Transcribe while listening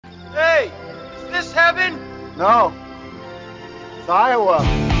this heaven? No. It's Iowa.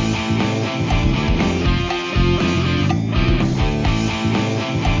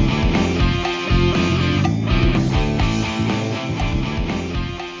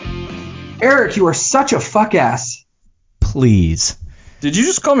 Eric, you are such a fuck ass. Please. Did you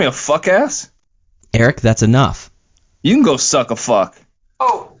just call me a fuck ass? Eric, that's enough. You can go suck a fuck.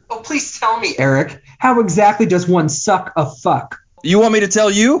 Oh, please tell me, Eric. How exactly does one suck a fuck? You want me to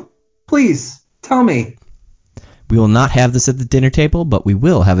tell you? Please, tell me. We will not have this at the dinner table, but we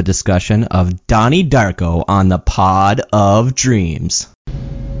will have a discussion of Donnie Darko on the Pod of Dreams.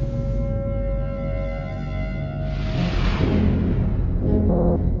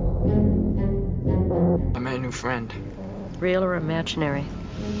 I met a new friend. Real or imaginary?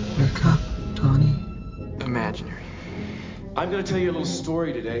 Wake up, Donnie. Imaginary. I'm going to tell you a little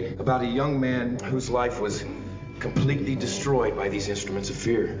story today about a young man whose life was completely destroyed by these instruments of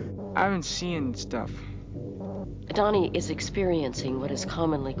fear. I've been seeing stuff. Donnie is experiencing what is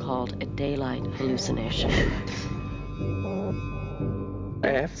commonly called a daylight hallucination. I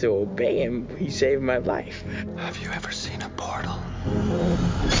have to obey him. He saved my life. Have you ever seen a portal?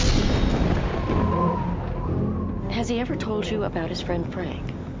 Has he ever told you about his friend Frank,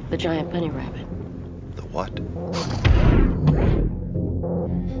 the giant bunny rabbit? The what?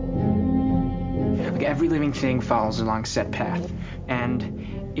 Like every living thing follows along set path.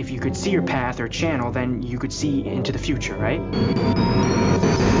 And if you could see your path or channel, then you could see into the future, right?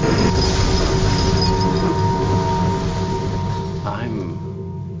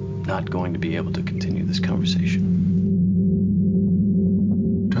 I'm not going to be able to continue this conversation.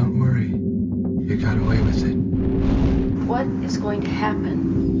 Don't worry. You got away with it. What is going to happen?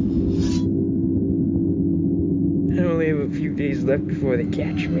 I only have a few days left before they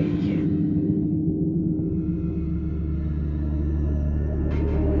catch me.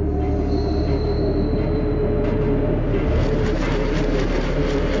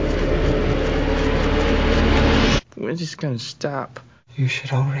 We're just gonna stop. You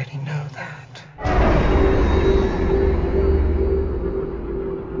should already know that.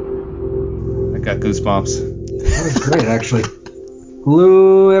 I got goosebumps. That was great, actually.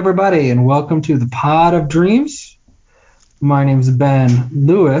 Hello, everybody, and welcome to the Pod of Dreams. My name's Ben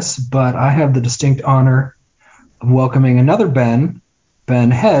Lewis, but I have the distinct honor of welcoming another Ben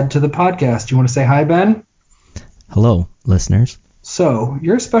Head, to the podcast. You want to say hi, Ben? Hello, listeners. So,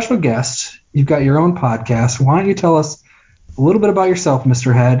 you're a special guest. You've got your own podcast. Why don't you tell us a little bit about yourself,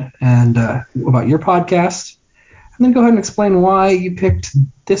 Mr. Head, and about your podcast, and then go ahead and explain why you picked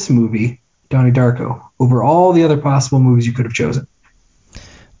this movie, Donnie Darko, over all the other possible movies you could have chosen.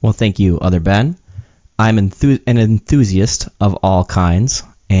 Well, thank you, other Ben. I'm an enthusiast of all kinds,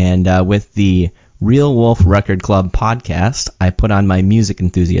 and with the Real Wolf Record Club podcast, I put on my music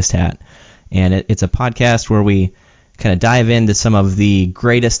enthusiast hat. And it's a podcast where we kind of dive into some of the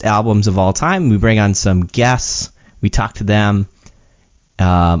greatest albums of all time. We bring on some guests. We talk to them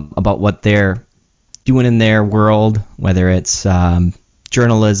about what they're doing in their world, whether it's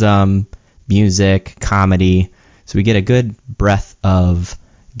journalism, music, comedy. So we get a good breadth of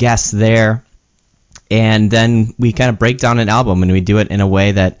guests there. And then we kind of break down an album, and we do it in a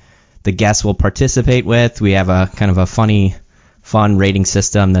way that the guests will participate with. We have a kind of a fun rating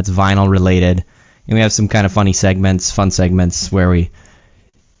system that's vinyl related. And we have some kind of fun segments where we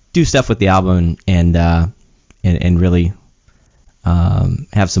do stuff with the album and really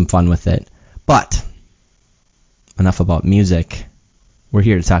have some fun with it. But enough about music. We're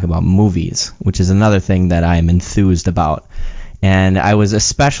here to talk about movies, which is another thing that I am enthused about. And I was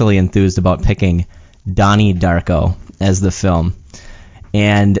especially enthused about picking Donnie Darko as the film.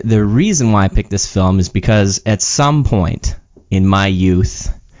 And the reason why I picked this film is because at some point in my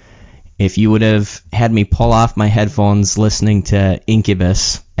youth, if you would have had me pull off my headphones listening to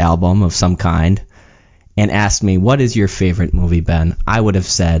Incubus album of some kind and asked me, what is your favorite movie, Ben? I would have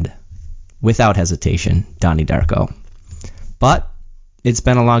said, without hesitation, Donnie Darko. But it's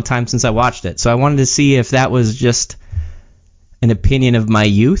been a long time since I watched it, so I wanted to see if that was just an opinion of my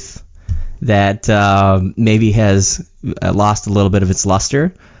youth that maybe has lost a little bit of its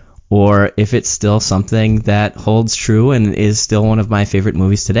luster, or if it's still something that holds true and is still one of my favorite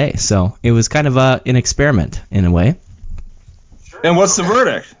movies today. So it was kind of an experiment in a way. And what's the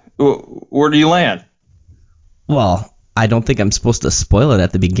verdict? Where do you land? Well, I don't think I'm supposed to spoil it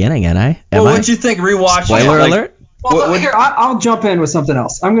at the beginning, am I? What'd you think rewatching? Spoiler alert? Well, here, I'll jump in with something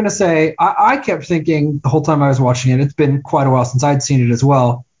else. I'm going to say I kept thinking the whole time I was watching it, it's been quite a while since I'd seen it as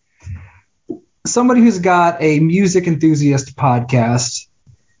well. Somebody who's got a music enthusiast podcast,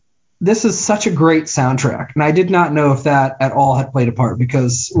 this is such a great soundtrack, and I did not know if that at all had played a part,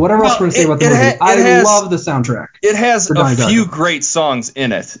 because whatever else we're going to say about the movie, I love the soundtrack. It has for a Donnie few Darko. great songs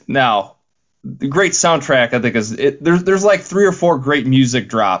in it. Now, the great soundtrack, I think, there's like 3 or 4 great music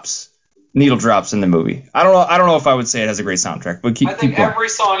drops, needle drops in the movie. I don't know if I would say it has a great soundtrack, but I think keep going. every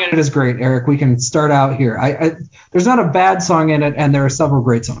song in it is great, Eric. We can start out here. There's not a bad song in it, and there are several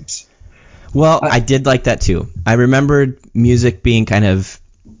great songs. Well, I did like that too. I remembered music being kind of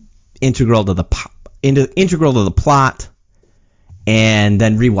integral to the plot, and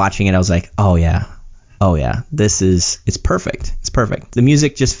then rewatching it, I was like, oh yeah, it's perfect. It's perfect. The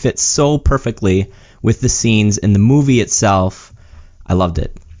music just fits so perfectly with the scenes in the movie itself. I loved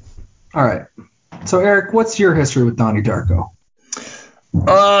it. All right. So, Eric, what's your history with Donnie Darko?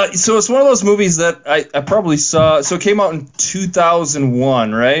 So it's one of those movies that I probably saw. So it came out in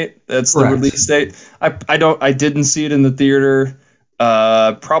 2001, right? That's the release date. I didn't see it in the theater.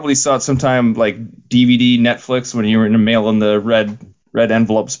 Probably saw it sometime like DVD, Netflix, when you were mailing the red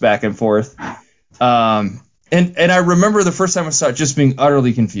envelopes back and forth. And I remember the first time I saw it just being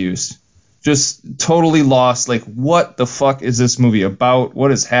utterly confused, just totally lost. Like, what the fuck is this movie about?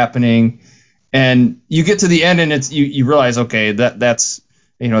 What is happening? And you get to the end, and you realize, okay, that's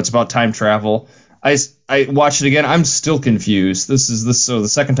it's about time travel. I watched it again. I'm still confused. So the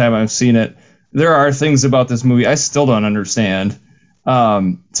second time I've seen it, there are things about this movie I still don't understand.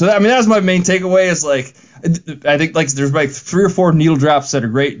 That was my main takeaway. Is like, I think like there's like 3 or 4 needle drops that are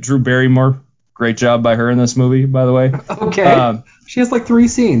great. Drew Barrymore, great job by her in this movie, by the way. Okay. She has like 3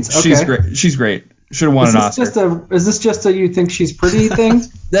 scenes. Okay. She's great. Should have won an Oscar. Is this just a you think she's pretty thing?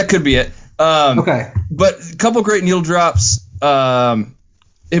 That could be it. Okay. But a couple great needle drops. But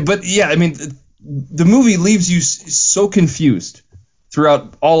yeah, I mean, the movie leaves you so confused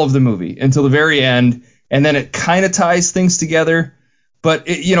throughout all of the movie until the very end, and then it kind of ties things together. But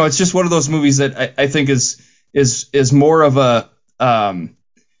it's just one of those movies that I think is more of a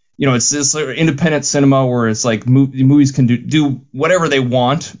it's this like independent cinema where it's like movies can do whatever they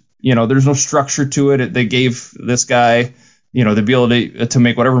want. There's no structure to it. They gave this guy the ability to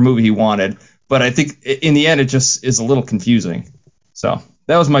make whatever movie he wanted. But I think in the end it just is a little confusing. So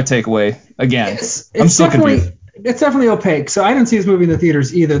that was my takeaway. Again, I'm still confused. It's definitely opaque. So I didn't see this movie in the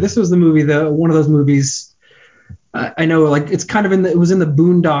theaters either. This was the movie, one of those movies. I know, like, it's kind of it was in the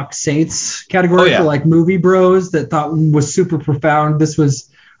Boondock Saints category for like movie bros that thought was super profound. This was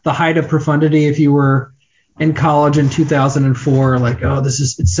the height of profundity if you were in college in 2004. Like, oh,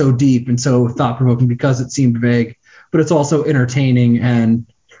 it's so deep and so thought provoking because it seemed vague, but it's also entertaining and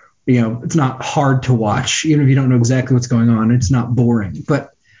it's not hard to watch even if you don't know exactly what's going on. It's not boring.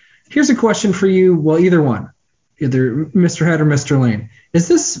 But here's a question for you. Well, either one, either Mr. Head or Mr. Lane. Is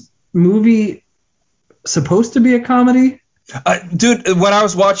this movie supposed to be a comedy? Dude, when I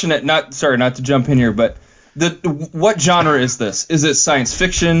was watching it, not to jump in here, but what genre is this? Is it science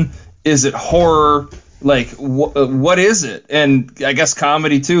fiction? Is it horror? Like, what is it? And I guess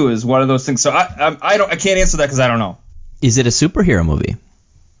comedy too is one of those things. So I can't answer that because I don't know. Is it a superhero movie?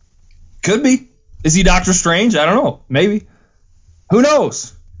 Could be. Is he Doctor Strange? I don't know. Maybe. Who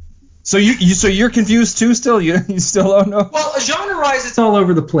knows? So you're confused too still? You still don't know? Well, genre-wise, it's all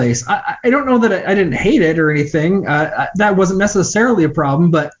over the place. I don't know that I didn't hate it or anything. That wasn't necessarily a problem,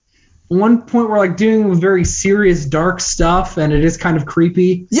 but one point we're like dealing with very serious, dark stuff, and it is kind of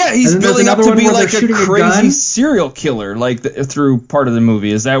creepy. Yeah, he's building up to be like a crazy serial killer, like through part of the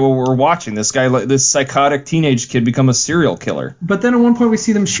movie. Is that what we're watching? This guy, like this psychotic teenage kid, become a serial killer. But then at one point we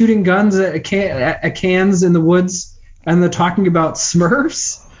see them shooting guns at cans in the woods, and they're talking about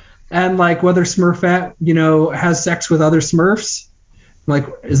Smurfs. And like whether Smurfette, has sex with other Smurfs. Like,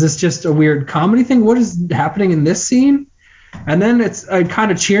 is this just a weird comedy thing? What is happening in this scene? And then it's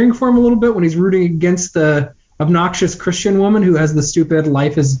kind of cheering for him a little bit when he's rooting against the obnoxious Christian woman who has the stupid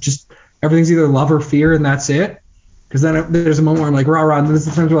life is just everything's either love or fear and that's it. Because then there's a moment where I'm like, rah rah, and this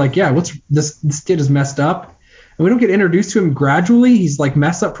times we're like, yeah, what's this kid is messed up, and we don't get introduced to him gradually. He's like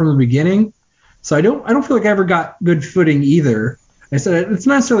messed up from the beginning. So I don't feel like I ever got good footing either. I said it's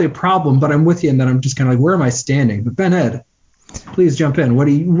not necessarily a problem, but I'm with you in that I'm just kind of like, where am I standing? But Ben Ed, please jump in. What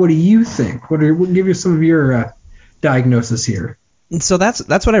do you think? Give you some of your diagnosis here. So that's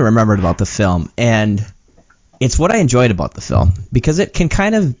what I remembered about the film, and it's what I enjoyed about the film because it can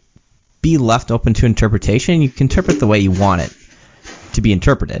kind of be left open to interpretation. You can interpret the way you want it to be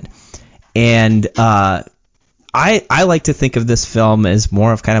interpreted, and I like to think of this film as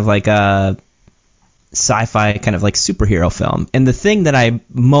more of kind of like a sci-fi kind of like superhero film. And the thing that I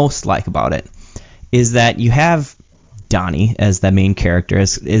most like about it is that you have Donnie as the main character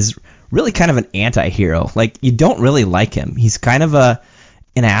is really kind of an anti-hero. Like, you don't really like him. He's kind of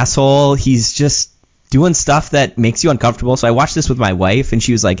an asshole. He's just doing stuff that makes you uncomfortable. So I watched this with my wife, and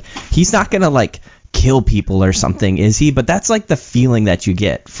she was like, he's not going to, like, kill people or something, is he? But that's, like, the feeling that you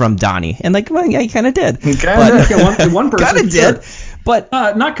get from Donnie. And, like, well, yeah, he kind of did. He kind of one person kind of did. But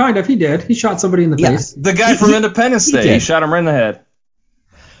not kind of. He did. He shot somebody in the face. The guy from Independence Day. He shot him right in the head.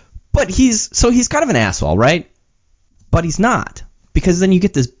 But he's kind of an asshole, right? But he's not. Because then you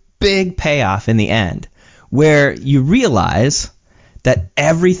get this big payoff in the end where you realize that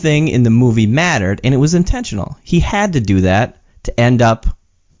everything in the movie mattered, and it was intentional. He had to do that to end up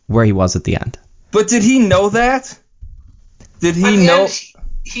where he was at the end. But did he know that? Did he know?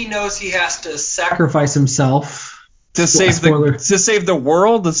 He knows he has to sacrifice himself to save the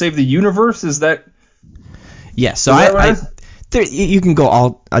world, to save the universe. Is that? Yeah. So you can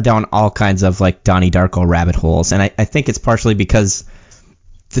go down all kinds of like Donnie Darko rabbit holes, and I think it's partially because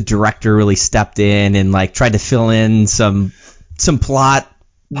the director really stepped in and like tried to fill in some plot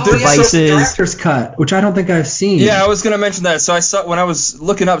devices. Yeah, the director's cut, which I don't think I've seen. Yeah, I was going to mention that. So I saw when I was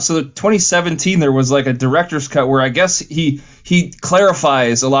looking up. So 2017, there was like a director's cut where I guess he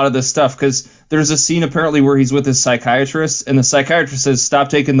clarifies a lot of this stuff because there's a scene apparently where he's with his psychiatrist, and the psychiatrist says stop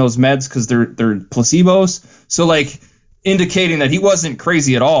taking those meds because they're placebos. So like indicating that he wasn't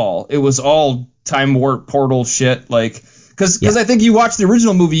crazy at all. It was all time warp portal shit. Like. Because I think you watch the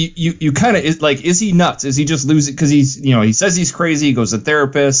original movie, you kind of like, is he nuts? Is he just losing? Because he's, he says he's crazy. He goes to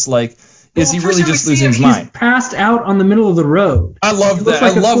therapists. Like, is he really just losing his mind? He's passed out on the middle of the road. I love that.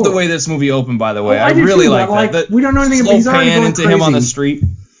 I love the way this movie opened. By the way, I really like that. We don't know anything about. He's already going into him on the street.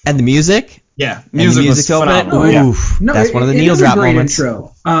 And the music. Yeah, music was phenomenal. Oof, that's one of the needle drop moments.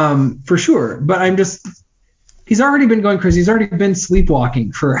 Intro, for sure. But he's already been going crazy. He's already been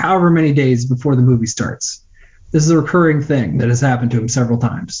sleepwalking for however many days before the movie starts. This is a recurring thing that has happened to him several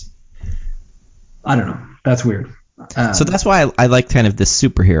times. I don't know. That's weird. So that's why I like kind of this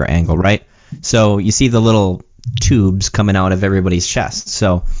superhero angle, right? So you see the little tubes coming out of everybody's chest.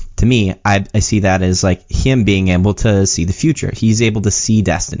 So to me, I see that as like him being able to see the future. He's able to see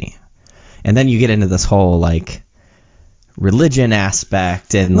destiny. And then you get into this whole like religion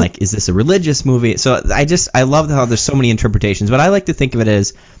aspect and like, is this a religious movie? So I love how there's so many interpretations, but I like to think of it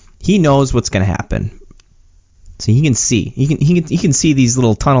as he knows what's going to happen. So he can see. He can see these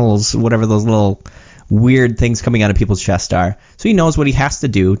little tunnels, whatever those little weird things coming out of people's chest are. So he knows what he has to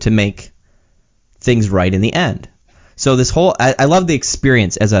do to make things right in the end. So this whole I love the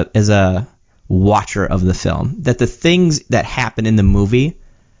experience as a watcher of the film, that the things that happen in the movie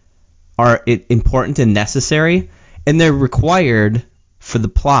are important and necessary, and they're required for the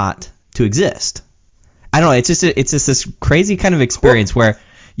plot to exist. I don't know. It's just this crazy kind of experience where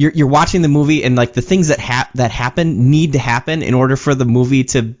you're watching the movie and like the things that happen need to happen in order for the movie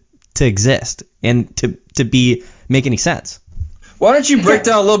to exist and to make any sense. Why don't you break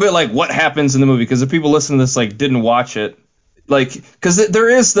down a little bit like what happens in the movie? Because if people listening to this like didn't watch it, like because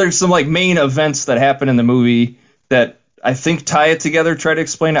there's some like main events that happen in the movie that I think tie it together. Try to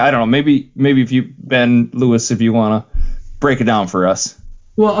explain it. I don't know. Maybe if you Ben Lewis, if you want to break it down for us.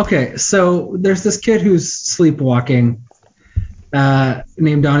 Well, okay. So there's this kid who's sleepwalking.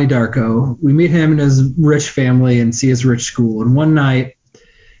 Named Donnie Darko. We meet him in his rich family and see his rich school. And one night,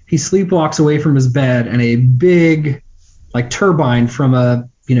 he sleepwalks away from his bed, and a big, like turbine from a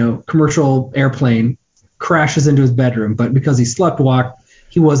commercial airplane crashes into his bedroom. But because he sleptwalked,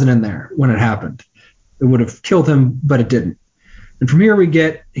 he wasn't in there when it happened. It would have killed him, but it didn't. And from here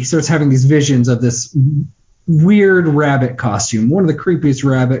he starts having these visions of this weird rabbit costume, one of the creepiest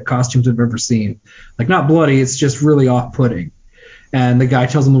rabbit costumes I've ever seen. Like not bloody, it's just really off-putting. And the guy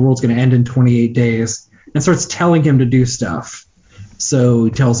tells him the world's going to end in 28 days and starts telling him to do stuff. So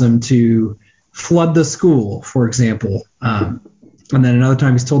he tells him to flood the school, for example. And then another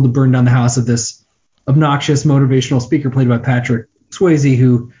time he's told to burn down the house of this obnoxious motivational speaker played by Patrick Swayze,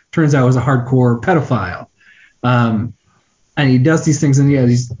 who turns out was a hardcore pedophile. And he does these things, and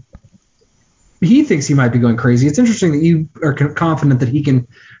he thinks he might be going crazy. It's interesting that you are confident that he can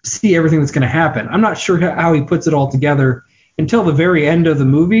see everything that's going to happen. I'm not sure how he puts it all together until the very end of the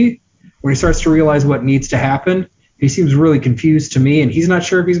movie, when he starts to realize what needs to happen. He seems really confused to me, and he's not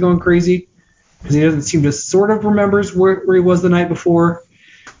sure if he's going crazy because he doesn't seem to sort of remembers where he was the night before.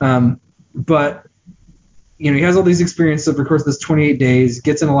 But he has all these experiences over the course of this 28 days,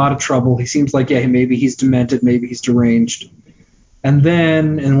 gets in a lot of trouble. He seems like, maybe he's demented, maybe he's deranged. And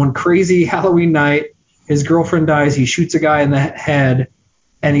then in one crazy Halloween night, his girlfriend dies. He shoots a guy in the head,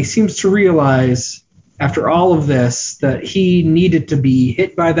 and he seems to realize after all of this that he needed to be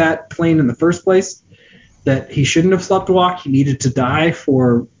hit by that plane in the first place, that he shouldn't have sleptwalked. He needed to die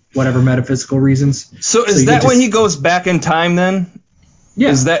for whatever metaphysical reasons. So is that when he goes back in time then?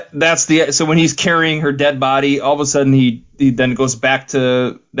 Yeah. So when he's carrying her dead body, all of a sudden he then goes back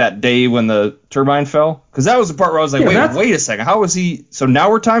to that day when the turbine fell? Because that was the part where I was like, wait a second, how was he? So now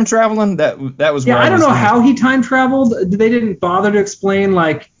we're time traveling? That was. Yeah, I don't know how he time traveled. They didn't bother to explain,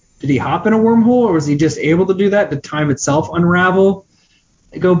 like, did he hop in a wormhole, or was he just able to do that? Did time itself unravel,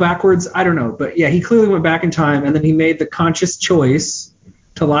 go backwards? I don't know. But yeah, he clearly went back in time, and then he made the conscious choice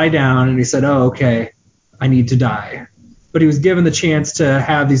to lie down, and he said, oh, okay, I need to die. But he was given the chance to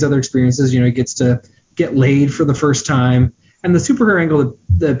have these other experiences. He gets to get laid for the first time. And the superhero angle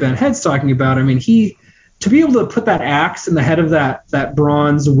that Ben Head's talking about, I mean, to be able to put that axe in the head of that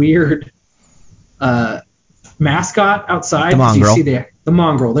bronze weird mascot outside. The mongrel. You see the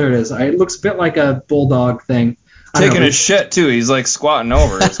mongrel. There it is. It looks a bit like a bulldog thing. Taking his shit too. He's like squatting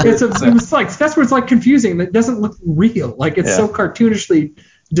over. It was like, that's where it's like confusing. It doesn't look real. Like it's so cartoonishly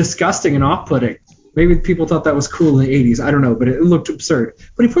disgusting and off-putting. Maybe people thought that was cool in the 80s. I don't know, but it looked absurd.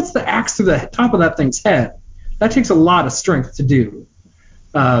 But he puts the axe through the top of that thing's head. That takes a lot of strength to do.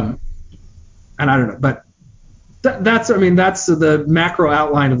 And I don't know, but that's the macro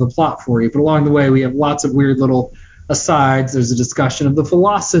outline of the plot for you. But along the way, we have lots of weird little asides. There's a discussion of the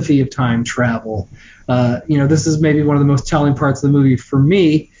philosophy of time travel. This is maybe one of the most telling parts of the movie for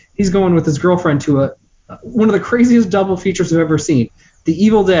me. He's going with his girlfriend to one of the craziest double features I've ever seen: The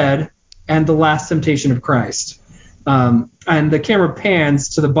Evil Dead and The Last Temptation of Christ. And the camera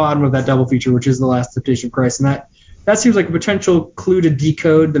pans to the bottom of that double feature, which is The Last Temptation of Christ. And that seems like a potential clue to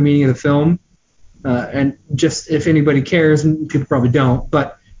decode the meaning of the film. And just if anybody cares, and people probably don't,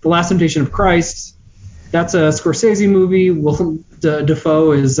 but The Last Temptation of Christ, that's a Scorsese movie. Willem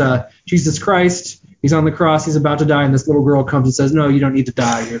Dafoe is Jesus Christ. He's on the cross. He's about to die, and this little girl comes and says, "No, you don't need to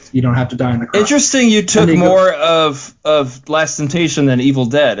die. You don't have to die on the cross." Interesting. You took more of Last Temptation than Evil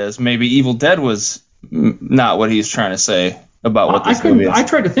Dead, as maybe Evil Dead was not what he's trying to say about what this movie is. I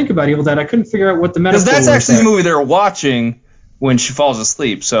tried to think about Evil Dead. I couldn't figure out what the metaphor was. Because that's actually the movie they're watching when she falls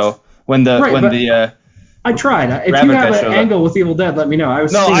asleep. So I tried. If you have an angle with Evil Dead, let me know. I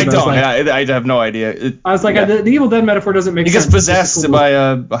have no idea. I was like, the Evil Dead metaphor doesn't make sense. He gets possessed by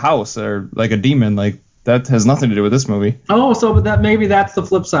a house or like a demon. Like that has nothing to do with this movie. Oh, but maybe that's the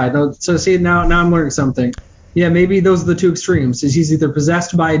flip side. So see, now I'm learning something. Yeah, maybe those are the two extremes. He's either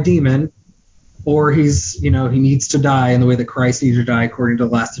possessed by a demon, or he needs to die in the way that Christ needs to die, according to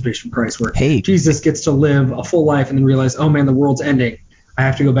the Last Temptation of Christ, where Jesus gets to live a full life and then realize, oh man, the world's ending. I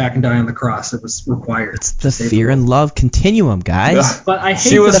have to go back and die on the cross. It was required. It's the fear and love continuum, guys. But I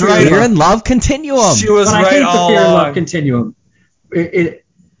hate the fear and love continuum. She was right. I hate the fear and love continuum. It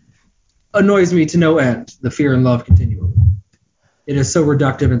annoys me to no end. The fear and love continuum. It is so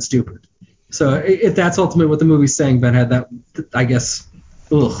reductive and stupid. So if that's ultimately what the movie's saying, Ben, that I guess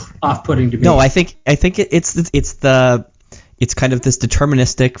off-putting to me. No, I think it's kind of this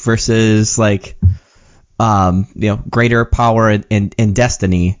deterministic versus like. Greater power and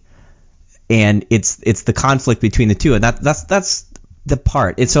destiny, and it's the conflict between the two, and that's the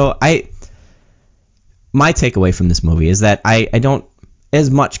part. And so my takeaway from this movie is that I don't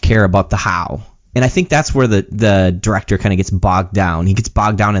as much care about the how, and I think that's where the director kind of gets bogged down. He gets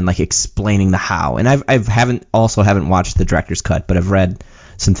bogged down in like explaining the how, and I haven't watched the director's cut, but I've read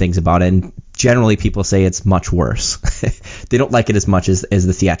some things about it, and generally people say it's much worse. They don't like it as much as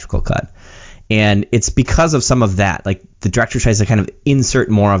the theatrical cut. And it's because of some of that. Like the director tries to kind of insert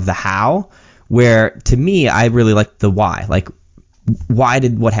more of the how, where to me, I really like the why. Like, why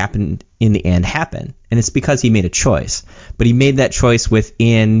did what happened in the end happen? And it's because he made a choice. But he made that choice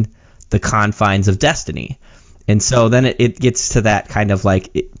within the confines of destiny. And so then it gets to that kind of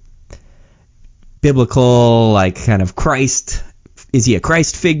like biblical, like kind of Christ. Is he a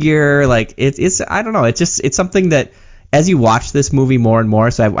Christ figure? Like it's I don't know. It's something that as you watch this movie more and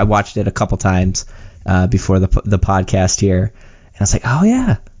more, so I watched it a couple times before the podcast here, and I was like, oh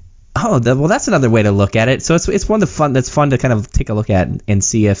yeah, well that's another way to look at it. So it's one of the fun that's fun to kind of take a look at and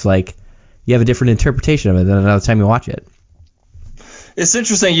see if like you have a different interpretation of it than another time you watch it. It's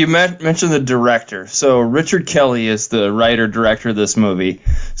interesting you mentioned the director. So Richard Kelly is the writer-director of this movie.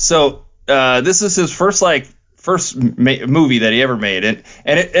 So this is his first movie that he ever made, and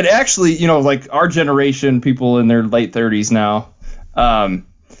it actually, like our generation, people in their late 30s now,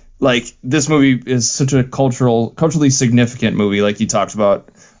 like this movie is such a culturally significant movie, like you talked about.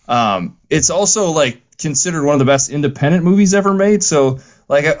 It's also like considered one of the best independent movies ever made. So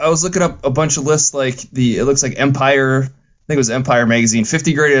like I was looking up a bunch of lists, like it looks like Empire, I think it was Empire magazine,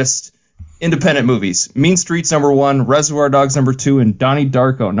 50 greatest independent movies. Mean Streets #1, Reservoir Dogs #2, and Donnie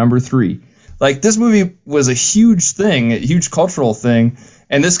Darko #3. Like, this movie was a huge thing, a huge cultural thing,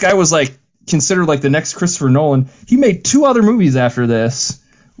 and this guy was, like, considered like the next Christopher Nolan. He made 2 other movies after this.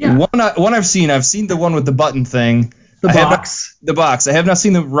 Yeah. One I've seen the one with the button thing. The box. The box. I have not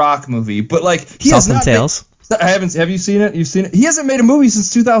seen the Rock movie, but like he has Southland not. Tales. I haven't. Have you seen it? You've seen it. He hasn't made a movie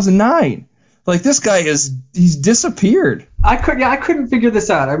since 2009. Like this guy he's disappeared. I couldn't figure this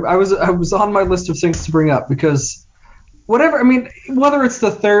out. I was on my list of things to bring up because whether it's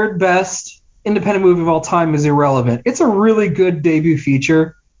the 3rd best independent movie of all time is irrelevant. It's a really good debut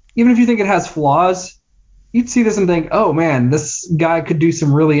feature. Even if you think it has flaws, you'd see this and think, oh man, this guy could do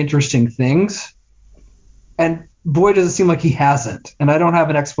some really interesting things. And boy, does it seem like he hasn't. And I don't have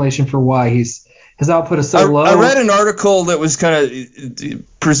an explanation for why his output is so low. I read an article that was kind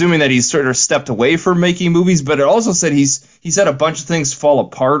of presuming that he's sort of stepped away from making movies, but it also said he's had a bunch of things fall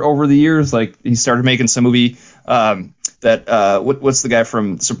apart over the years. Like he started making some movie what's the guy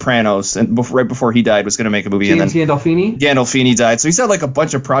from Sopranos, and right before he died was going to make a movie. James and then Gandolfini died. So he's had like a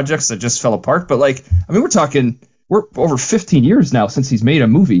bunch of projects that just fell apart. But like, I mean, we're over 15 years now since he's made a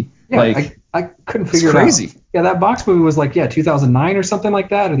movie. Yeah, like I couldn't figure it out. It's crazy. Yeah, that box movie was like 2009 or something like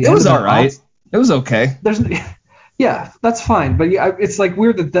that. Or it was all right. It was okay. Yeah, that's fine. But yeah, it's like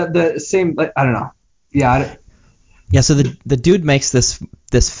weird that the same. Like, I don't know. Yeah. Yeah. So the dude makes this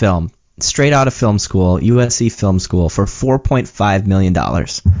film straight out of film school, USC Film School, for $4.5 million.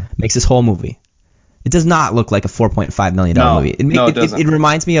 Makes this whole movie. It does not look like a $4.5 million movie. It doesn't. It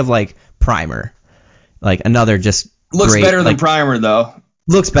reminds me of like Primer, like another just looks great, better than Primer though.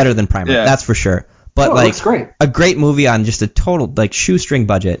 Looks better than Primer, that's for sure. But like looks great. A great movie on just a total like shoestring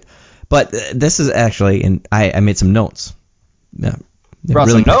budget. But this is actually, and I made some notes. Yeah,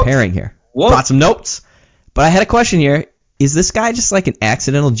 really preparing here. Brought some notes. But I had a question here. Is this guy just like an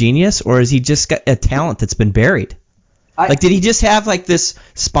accidental genius, or is he just got a talent that's been buried? Did he just have like this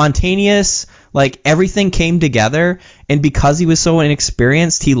spontaneous, like everything came together, and because he was so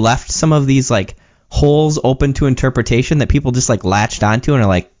inexperienced, he left some of these like holes open to interpretation that people just like latched onto and are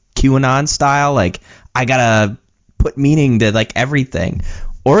like QAnon style, like I gotta put meaning to like everything,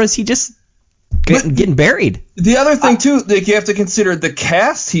 or is he just getting buried? The other thing too, like you have to consider the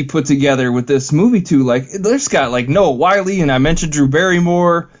cast he put together with this movie too. Like there's got like Noah Wyle, and I mentioned Drew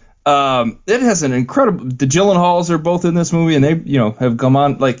Barrymore. It has an incredible. The Gyllenhaals are both in this movie, and they have come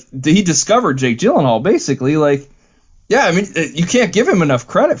on. Like he discovered Jake Gyllenhaal basically. Like yeah, I mean you can't give him enough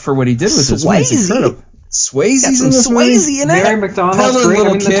credit for what he did with this movie. It's incredible. Swayze's in this movie. Mary McDonald's great.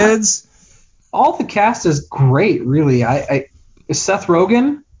 Little kids. All the cast is great, really. Seth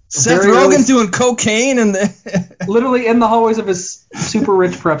Rogen. Seth Rogen doing cocaine and literally in the hallways of his super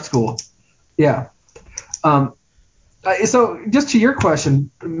rich prep school. Yeah. So just to your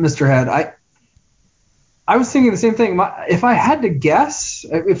question, Mr. Head, I was thinking the same thing. If I had to guess,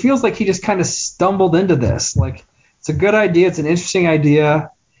 it feels like he just kind of stumbled into this. Like it's a good idea. It's an interesting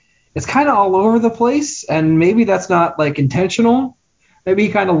idea. It's kind of all over the place, and maybe that's not like intentional. Maybe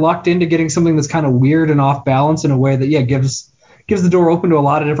he kind of lucked into getting something that's kind of weird and off balance in a way that gives the door open to a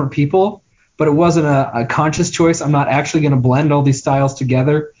lot of different people, but it wasn't a conscious choice. I'm not actually going to blend all these styles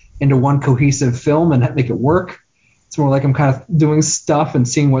together into one cohesive film and make it work. It's more like I'm kind of doing stuff and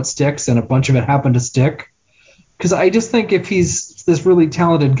seeing what sticks, and a bunch of it happened to stick. Because I just think if he's this really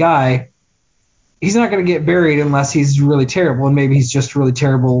talented guy, he's not going to get buried unless he's really terrible, and maybe he's just a really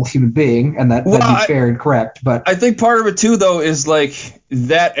terrible human being, and that'd be fair and correct. But I think part of it too, though, is like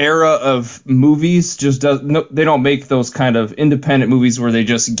that era of movies they don't make those kind of independent movies where they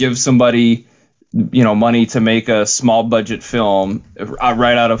just give somebody money to make a small budget film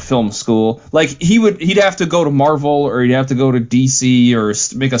right out of film school. Like he'd have to go to Marvel, or he'd have to go to DC, or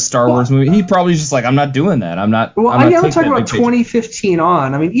make a Star Wars movie. He'd probably just like, I'm not doing that. I'm not. Well, I'm talking about 2015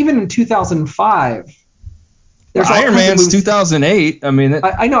 on. I mean, even in 2005. Iron Man's 2008. I mean,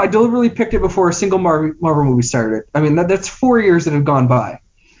 I know. I deliberately picked it before a single Marvel movie started. I mean, that's 4 years that have gone by,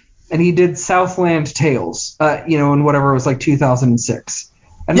 and he did Southland Tales, in whatever it was, like 2006.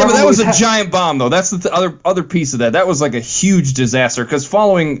 And yeah, but that was a giant bomb, though. That's the other piece of that. That was like a huge disaster, because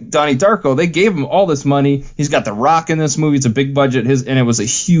following Donnie Darko, they gave him all this money. He's got The Rock in this movie. It's a big budget, and it was a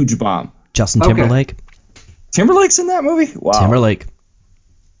huge bomb. Justin Timberlake. Okay. Timberlake's in that movie? Wow. Timberlake.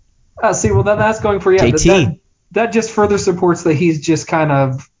 See, well, that's going for JT. That just further supports that he's just kind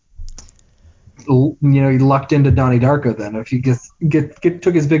of, he lucked into Donnie Darko. Then if he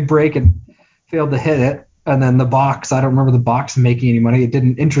took his big break and failed to hit it. And then the box, I don't remember the box making any money. It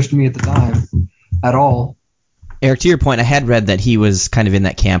didn't interest me at the time at all. Eric, to your point, I had read that he was kind of in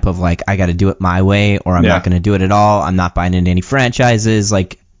that camp of like, I got to do it my way, or I'm not going to do it at all. I'm not buying into any franchises.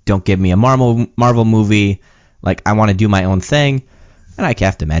 Like, don't give me a Marvel movie. Like, I want to do my own thing. And I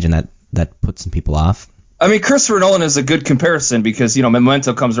have to imagine that put some people off. I mean, Christopher Nolan is a good comparison because,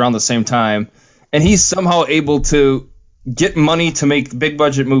 Memento comes around the same time, and he's somehow able to get money to make big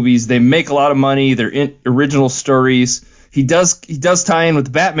budget movies. They make a lot of money. They're original stories. He does tie in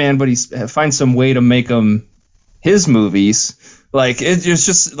with Batman, but he finds some way to make them his movies. Like, it's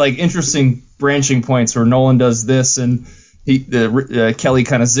just like interesting branching points where Nolan does this and Kelly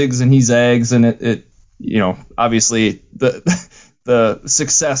kind of zigs and he zags, and it obviously the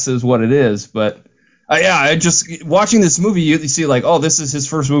success is what it is. But I just watching this movie, you see like, oh, this is his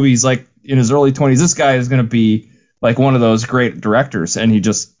first movie. He's like in his early 20s. This guy is going to be like one of those great directors, and he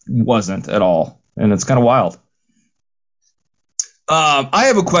just wasn't at all, and it's kind of wild. I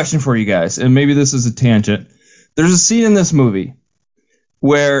have a question for you guys, and maybe this is a tangent. There's a scene in this movie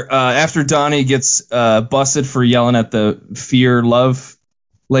where after Donnie gets busted for yelling at the fear love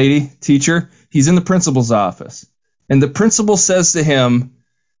lady teacher, he's in the principal's office, and the principal says to him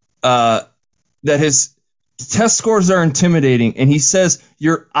that his test scores are intimidating, and he says,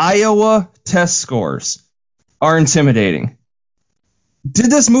 your Iowa test scores are intimidating.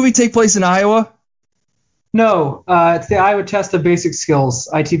 Did this movie take place in Iowa? No, it's the Iowa Test of Basic Skills,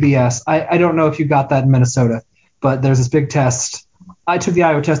 ITBS. I don't know if you got that in Minnesota, but there's this big test. I took the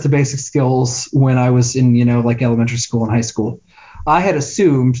Iowa Test of Basic Skills when I was in, like elementary school and high school. I had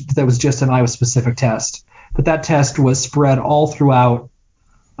assumed that was just an Iowa-specific test, but that test was spread all throughout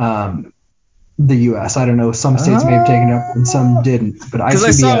the U.S. I don't know. Some states may have taken it up and some didn't. But because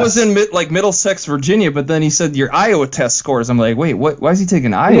I saw it was in Middlesex, Virginia, but then he said your Iowa test scores. I'm like, wait, what? Why is he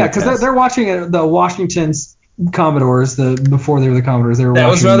taking Iowa? Yeah, because they're watching the Washington's Commodores. Before they were the Commodores, they were. That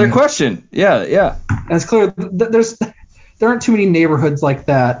was my other question. Yeah. And it's clear there aren't too many neighborhoods like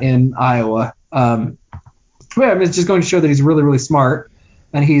that in Iowa. It's just going to show that he's really, really smart,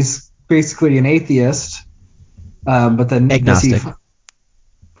 and he's basically an atheist. But then agnostic.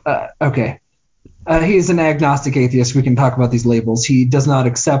 Okay. He's an agnostic atheist. We can talk about these labels. He does not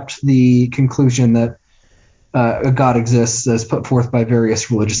accept the conclusion that a God exists as put forth by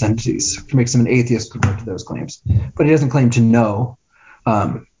various religious entities, which makes him an atheist compared to those claims. But he doesn't claim to know,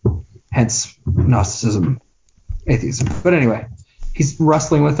 hence Gnosticism, atheism. But anyway, he's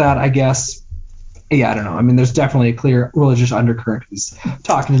wrestling with that, I guess. Yeah, I don't know. I mean, there's definitely a clear religious undercurrent. He's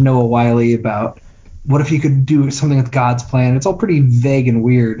talking to Noah Wyle about what if he could do something with God's plan. It's all pretty vague and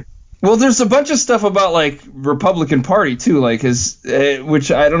weird. Well, there's a bunch of stuff about like Republican Party too, like his,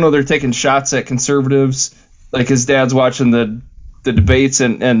 which I don't know. They're taking shots at conservatives. Like his dad's watching the debates,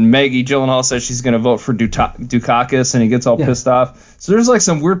 and Maggie Gyllenhaal says she's going to vote for Dukakis, and he gets all pissed off. So there's like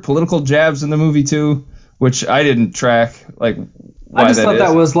some weird political jabs in the movie too, which I didn't track. Like, why I just thought is.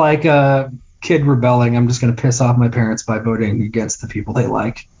 That was like a kid rebelling. I'm just going to piss off my parents by voting against the people they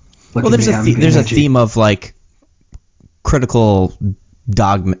like. Well, there's a theme of like critical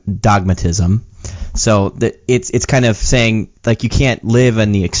dogmatism. So it's kind of saying like you can't live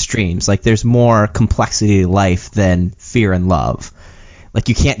in the extremes. Like there's more complexity to life than fear and love. Like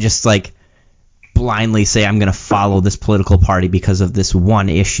you can't just like blindly say I'm going to follow this political party because of this one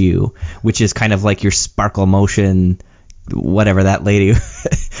issue, which is kind of like your sparkle motion, whatever that lady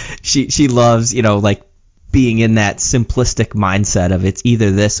she loves, like being in that simplistic mindset of it's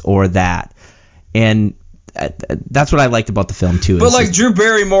either this or that. And that's what I liked about the film too. But like Drew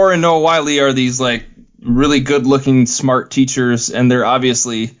Barrymore and Noah Wyle are these like really good-looking, smart teachers, and they're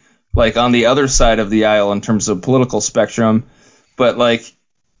obviously like on the other side of the aisle in terms of political spectrum. But like,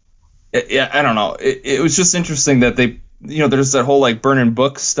 I don't know. It was just interesting that they, there's that whole like burning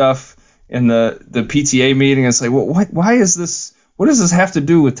book stuff in the PTA meeting. It's like, well, why is this? What does this have to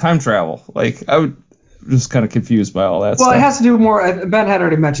do with time travel? Like, just kind of confused by all that stuff. Well, it has to do more. Ben had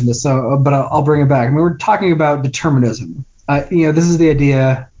already mentioned this, but I'll bring it back. I mean, we're talking about determinism. This is the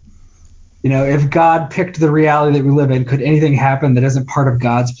idea. If God picked the reality that we live in, could anything happen that isn't part of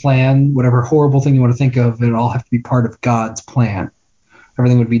God's plan? Whatever horrible thing you want to think of, it all have to be part of God's plan.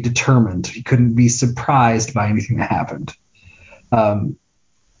 Everything would be determined. You couldn't be surprised by anything that happened.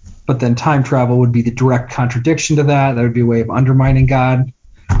 But then time travel would be the direct contradiction to that. That would be a way of undermining God.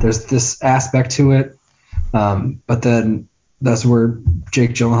 There's this aspect to it. But then that's where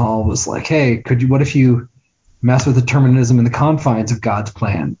Jake Gyllenhaal was like, hey, what if you mess with determinism in the confines of God's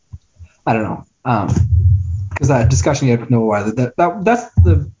plan? I don't know. Because that discussion you had with Noah Wyle, that's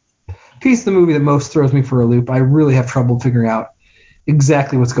the piece of the movie that most throws me for a loop. I really have trouble figuring out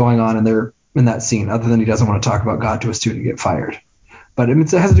exactly what's going on in that scene, other than he doesn't want to talk about God to a student and get fired. But it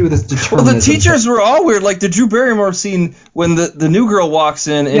has to do with this determinism. Well, the teachers were all weird. Like the Drew Barrymore scene when the new girl walks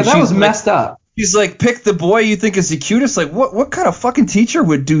in. And that was messed up. She's like, pick the boy you think is the cutest. Like, what kind of fucking teacher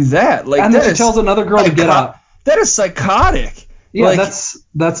would do that? Like, and then she tells another girl to get up. That is psychotic. Yeah,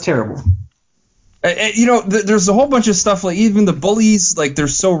 that's terrible. There's a whole bunch of stuff, like even the bullies, like they're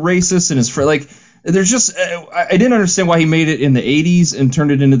so racist, and there's just I didn't understand why he made it in the 80s and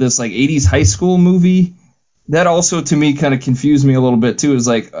turned it into this like 80s high school movie. That also to me kind of confused me a little bit too. Is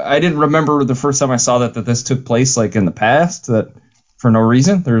like I didn't remember the first time I saw that this took place like in the past, that for no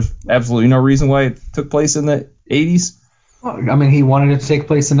reason. There's absolutely no reason why it took place in the 80s. Well, I mean, he wanted it to take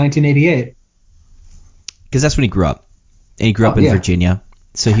place in 1988 because that's when he grew up, and he grew up in Virginia,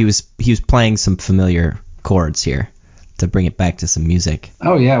 so he was playing some familiar chords here to bring it back to some music.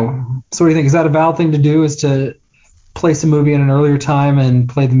 Oh yeah. So what do you think? Is that a valid thing to do? Is to place a movie in an earlier time and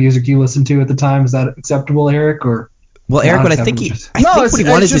play the music you listened to at the time? Is that acceptable, Eric? Or well, Eric, what I think what he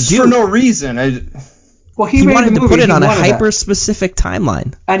wanted just to do for no reason. He wanted to put it on a hyper-specific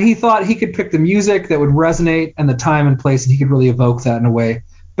timeline. And he thought he could pick the music that would resonate and the time and place, and he could really evoke that in a way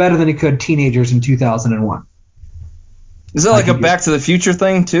better than he could teenagers in 2001. Is that like a Back to the Future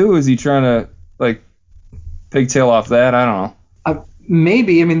thing, too? Is he trying to, like, pigtail off that? I don't know.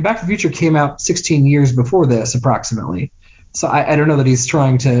 Maybe. I mean, Back to the Future came out 16 years before this, approximately. So I don't know that he's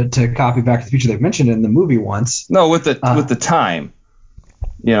trying to copy Back to the Future. They've mentioned it in the movie once. No, with the time.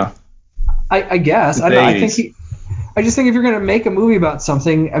 Yeah. I guess. I just think if you're going to make a movie about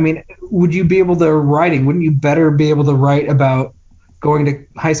something, I mean, would you be able to writing? Wouldn't you better be able to write about going to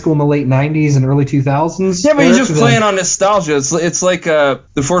high school in the late 90s and early 2000s? Yeah, but he's just playing on nostalgia. It's like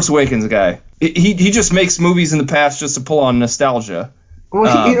the Force Awakens guy. He just makes movies in the past just to pull on nostalgia.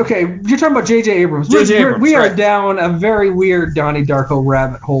 Well, okay, you're talking about J.J. Abrams. We are down a very weird Donnie Darko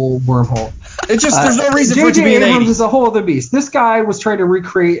rabbit hole wormhole. It's just there's no reason for it to be an 80s. J.J. Abrams is a whole other beast. This guy was trying to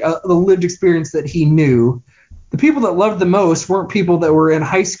recreate the lived experience that he knew. The people that loved the most weren't people that were in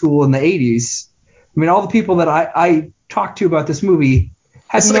high school in the 80s. I mean, all the people that I talked to about this movie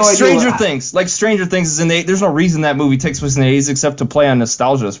had no idea. Stranger Things. Like Stranger Things is in the. There's no reason that movie takes place in the 80s except to play on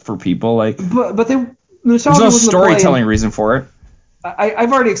nostalgia for people. Like, but there's no storytelling reason for it.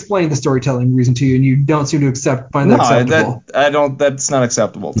 I've already explained the storytelling reason to you, and you don't seem to find that acceptable. I don't. That's not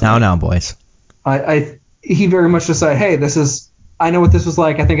acceptable. Now, boys. He very much decided, hey, I know what this was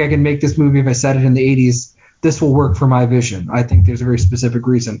like. I think I can make this movie if I set it in the 80s. This will work for my vision. I think there's a very specific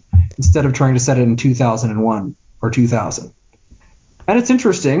reason, instead of trying to set it in 2001 or 2000. And it's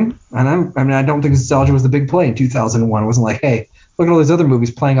interesting, and I don't think nostalgia was the big play in 2001. It wasn't like, hey, look at all these other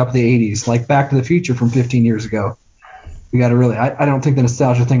movies playing up the 80s, like Back to the Future from 15 years ago. We got to really. I don't think the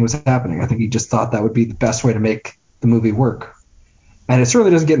nostalgia thing was happening. I think he just thought that would be the best way to make the movie work. And it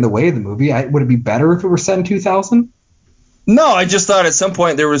certainly doesn't get in the way of the movie. Would it be better if it were set in 2000? No, I just thought at some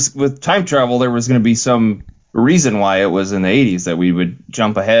point with time travel, there was going to be some reason why it was in the 80s, that we would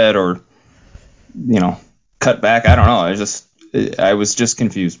jump ahead or, cut back. I don't know. I was just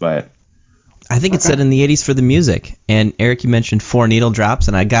confused by it. I think it's set in the 80s for the music. And Eric, you mentioned 4 needle drops,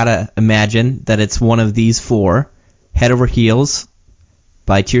 and I gotta imagine that it's one of these 4. Head Over Heels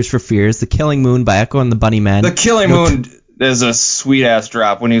by Tears for Fears, The Killing Moon by Echo and the Bunnymen. The Killing Moon is a sweet ass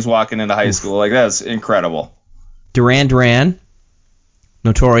drop when he was walking into high school. Like, that's incredible. Duran Duran,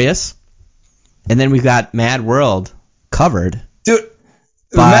 Notorious, and then we've got Mad World covered,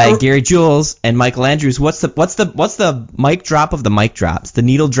 by Gary Jules and Michael Andrews. What's the mic drop of the mic drops? The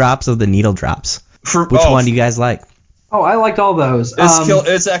needle drops of the needle drops. Which one do you guys like? Oh, I liked all those.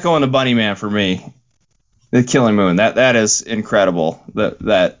 It's Echo and the Bunnyman for me. The Killing Moon, that is incredible.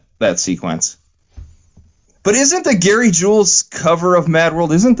 That sequence. But isn't the Gary Jules cover of Mad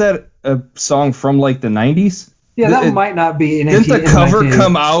World? Isn't that a song from like the 90s? Yeah, that might not be. Didn't the cover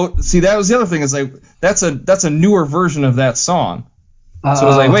come out? See, that was the other thing. Is like that's a newer version of that song. So I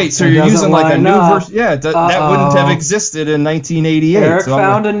was like, wait, so you're using like a new version? Yeah, that wouldn't have existed in 1988. Eric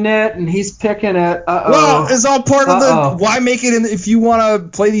found a nit and he's picking it. Well, it's all part of the. Why make it if you want to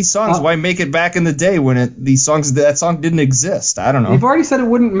play these songs? Why make it back in the day when that song didn't exist? I don't know. You've already said it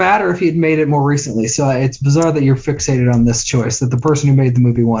wouldn't matter if he had made it more recently. So it's bizarre that you're fixated on this choice that the person who made the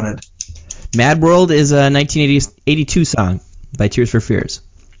movie wanted. Mad World is a 1982 song by Tears for Fears.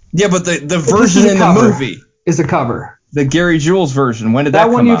 Yeah, but the version in the movie is a cover. The Gary Jules version. When did that come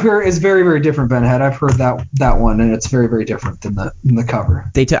out? That one you've heard is very, very different, Ben Head. I've heard that one, and it's very, very different than the cover.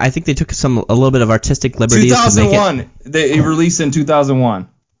 I think they took a little bit of artistic liberties. 2001. To make it. They released in 2001.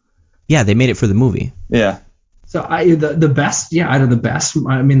 Yeah, they made it for the movie. Yeah. So the best, out of the best.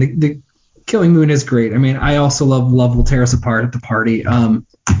 I mean, the Killing Moon is great. I mean, I also love Will Tear Us Apart at the Party.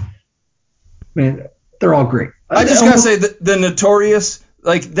 Man, they're all great. I just gotta say the Notorious.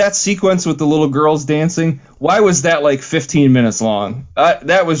 Like, that sequence with the little girls dancing, why was that, like, 15 minutes long?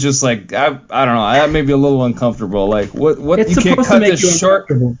 That was just, like, I don't know. That made me a little uncomfortable. Like, what it's you can't cut this short?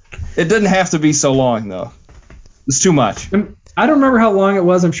 It doesn't have to be so long, though. It's too much. I don't remember how long it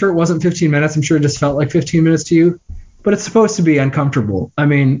was. I'm sure it wasn't 15 minutes. I'm sure it just felt like 15 minutes to you. But it's supposed to be uncomfortable. I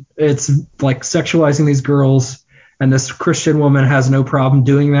mean, it's like sexualizing these girls, and this Christian woman has no problem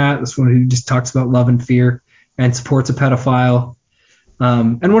doing that. This one who just talks about love and fear and supports a pedophile.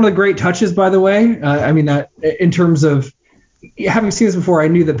 And one of the great touches, by the way, I mean, that in terms of having seen this before, I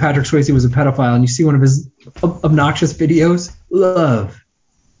knew that Patrick Swayze was a pedophile, and you see one of his obnoxious videos, love,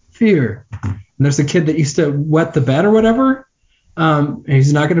 fear. And there's a kid that used to wet the bed or whatever. And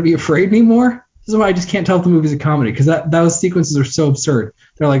he's not going to be afraid anymore. This is why I just can't tell if the movie's a comedy, because those sequences are so absurd.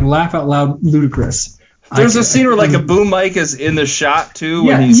 They're like laugh out loud ludicrous. There's a scene where like a boom mic is in the shot too.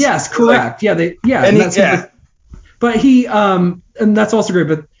 Yeah, when he's, yes, correct. Like, but he and that's also great.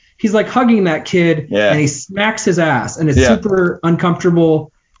 But he's like hugging that kid, and he smacks his ass, and it's super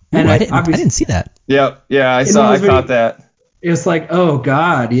uncomfortable. And I didn't see that. Yeah, I caught that. It's like, oh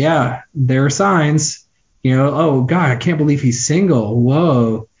God, yeah, there are signs. You know, oh God, I can't believe he's single.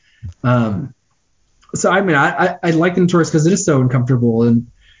 Whoa. So I mean, I like the Notorious because it is so uncomfortable, and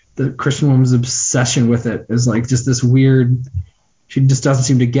the Christian woman's obsession with it is like just this weird. She just doesn't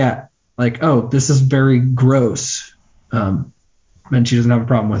seem to get like, oh, this is very gross, and she doesn't have a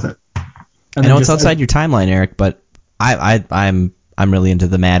problem with it. And I know it's outside your timeline, Eric, but I'm really into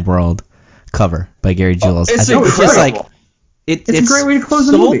the Mad World cover by Gary Jules. It's just like it's a great way to close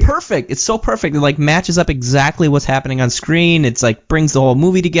the movie. Perfect. It's so perfect. It like matches up exactly what's happening on screen. It's like brings the whole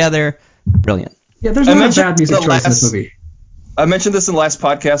movie together. Brilliant. Yeah, there's not a bad music choice in this movie. I mentioned this in the last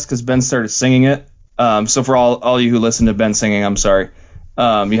podcast because Ben started singing it. So for all you who listened to Ben singing, I'm sorry. You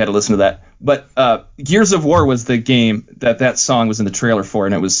had to listen to that. But Gears of War was the game that song was in the trailer for,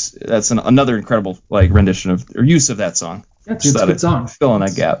 and that's another incredible like rendition or use of that song. That's a good song. Fill in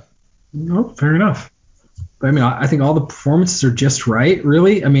that gap. No, fair enough. But I mean, I think all the performances are just right,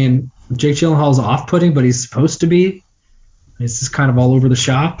 really. I mean, Jake Gyllenhaal's off-putting, but he's supposed to be. He's just kind of all over the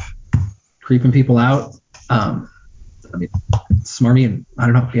shop, creeping people out. I mean, smarmy, and I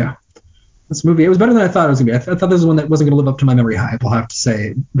don't know. Yeah, this movie, it was better than I thought it was gonna be. I thought this was one that wasn't gonna live up to my memory hype. I'll have to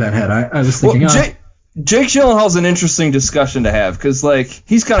say, Ben Head. I was thinking, Jake Gyllenhaal's an interesting discussion to have because like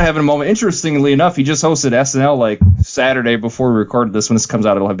he's kind of having a moment. Interestingly enough, he just hosted SNL like Saturday before we recorded this. When this comes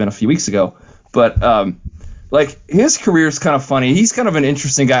out, it'll have been a few weeks ago. But like his career is kind of funny. He's kind of an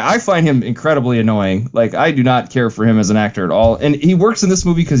interesting guy. I find him incredibly annoying. Like I do not care for him as an actor at all. And he works in this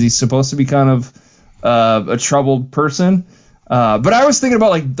movie because he's supposed to be kind of a troubled person. But I was thinking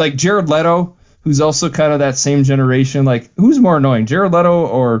about like Jared Leto, who's also kind of that same generation. Like who's more annoying, Jared Leto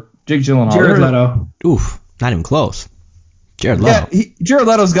or Jake Gyllenhaal? Jared Leto. Oof, not even close. Jared Leto. Yeah, Jared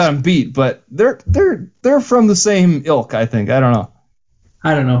Leto's got him beat, but they're from the same ilk. I think. I don't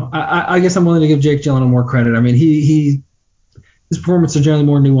know. I guess I'm willing to give Jake Gyllenhaal more credit. I mean, his performances are generally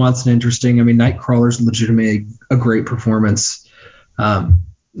more nuanced and interesting. I mean, Nightcrawler's legitimately a great performance. Not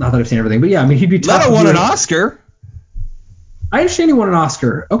that I've seen everything, but yeah, I mean, he'd be tough. Leto won an Oscar. I understand he won an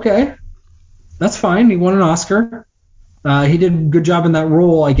Oscar. Okay, that's fine. He won an Oscar. He did a good job in that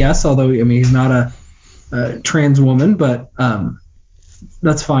role, I guess. Although, I mean, he's not a trans woman, but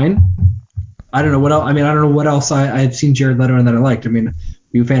that's fine. I don't know what else. I mean, I don't know what else I've seen Jared Leto in that I liked. I mean, are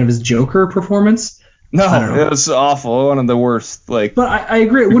you a fan of his Joker performance? No, it was awful. One of the worst. Like, but I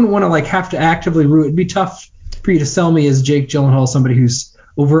agree. I wouldn't want to like have to actively root. It'd be tough for you to sell me as Jake Gyllenhaal, somebody who's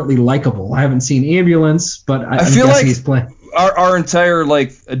overtly likable. I haven't seen Ambulance, but I feel like he's playing. Our entire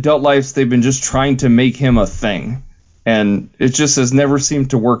like adult lives, they've been just trying to make him a thing, and it just has never seemed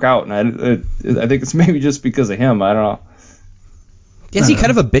to work out. And I think it's maybe just because of him. I don't know. Is he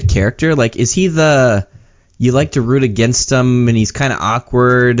kind of a bit character? Like, is he you like to root against him, and he's kind of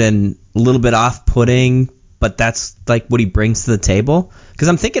awkward and a little bit off-putting, but that's like what he brings to the table? Because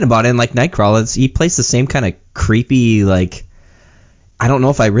I'm thinking about it, and like Nightcrawler, he plays the same kind of creepy, like, I don't know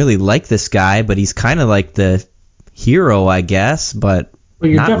if I really like this guy, but he's kind of like the hero, I guess, but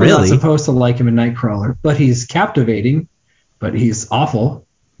well, you're not definitely really. not supposed to like him in Nightcrawler, but he's captivating, but he's awful.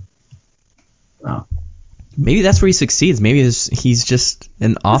 Oh. Maybe that's where he succeeds. Maybe he's just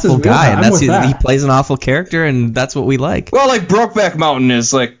an awful guy, and he plays an awful character, and that's what we like. Well, like Brokeback Mountain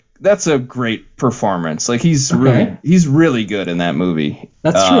is like that's a great performance. Like he's really good in that movie.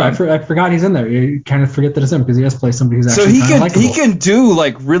 That's true. I forgot he's in there. You kind of forget that it's him because he does play somebody who's actually kind of likable. He can do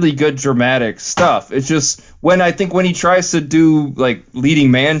like really good dramatic stuff. It's just when he tries to do like leading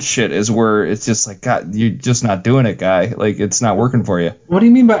man shit is where it's just like, God, you're just not doing it, guy. Like it's not working for you. What do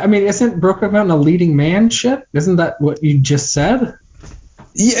you mean by? I mean, isn't Brokeback Mountain a leading man shit? Isn't that what you just said?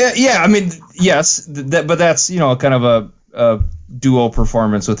 Yeah. I mean, yes, but that's kind of a duo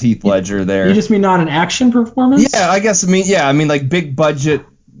performance with Heath Ledger there. You just mean not an action performance? Yeah, I guess. I mean like big budget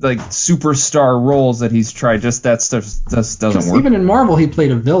like superstar roles that he's tried. Just that stuff just doesn't work. Even in Marvel, he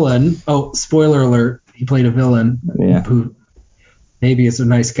played a villain. Oh, spoiler alert! He played a villain. Yeah. Who maybe is a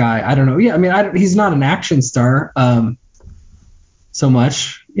nice guy. I don't know. Yeah, I mean, he's not an action star so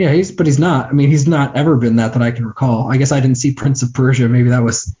much. Yeah, but he's not. I mean, he's not ever been that I can recall. I guess I didn't see Prince of Persia. Maybe that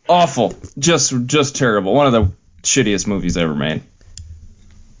was awful. Just terrible. One of the shittiest movies ever made.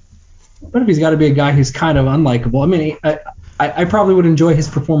 But if he's got to be a guy who's kind of unlikable, I mean, I probably would enjoy his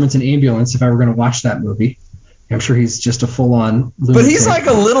performance in Ambulance if I were going to watch that movie. I'm sure he's just a full-on lunatic. But he's like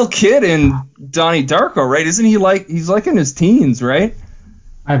a little kid in Donnie Darko, right? Isn't he he's like in his teens, right?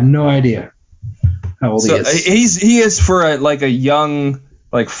 I have no idea how old he is. He is for a young,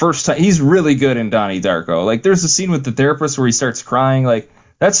 like, first time. He's really good in Donnie Darko. Like, there's a scene with the therapist where he starts crying. Like,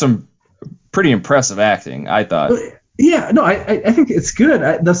 that's some pretty impressive acting, I thought. Yeah, no, I think it's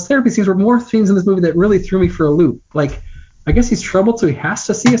good. Those therapy scenes were more scenes in this movie that really threw me for a loop. Like, I guess he's troubled, so he has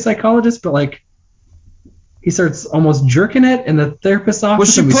to see a psychologist, but, like, he starts almost jerking it in the therapist's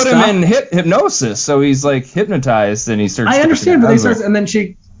office. Well, she put him in hypnosis, so he's, like, hypnotized, and he starts... I understand, but he starts, and then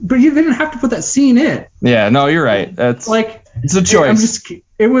she... But you didn't have to put that scene in. Yeah, no, you're right. That's... Like... It's a choice.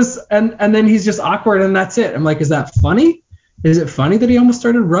 It was... And then he's just awkward, and that's it. I'm like, is that funny? Is it funny that he almost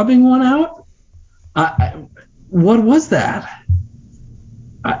started rubbing one out? What was that?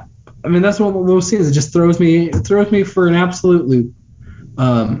 I mean, that's one of those scenes. It just throws me for an absolute loop.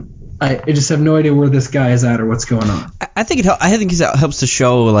 I just have no idea where this guy is at or what's going on. I think it helps to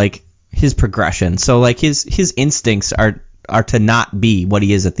show like his progression. So like his instincts are to not be what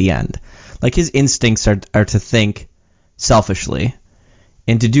he is at the end. Like his instincts are to think selfishly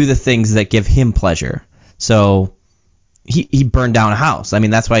and to do the things that give him pleasure. So he burned down a house. I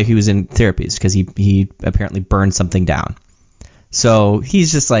mean, that's why he was in therapies, because he apparently burned something down. So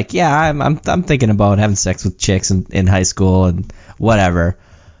he's just like, yeah, I'm thinking about having sex with chicks in high school and whatever.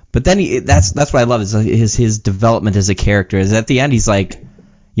 But then that's what I love is his development as a character. Is at the end he's like,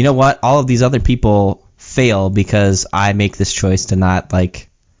 you know what? All of these other people fail because I make this choice to not like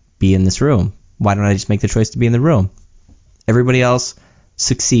be in this room. Why don't I just make the choice to be in the room? Everybody else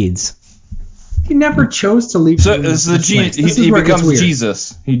succeeds. He never chose to leave. So he becomes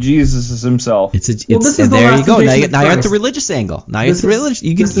Jesus. He Jesus himself. There you go. Now you're at the religious angle. Now you're at the religious.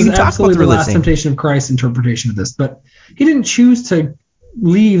 You can talk about the religious the last Temptation of Christ interpretation of this, but he didn't choose to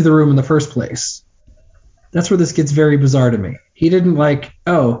leave the room in the first place. That's where this gets very bizarre to me. He didn't like,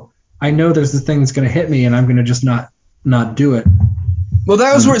 oh, I know there's this thing that's going to hit me, and I'm going to just not do it. Well,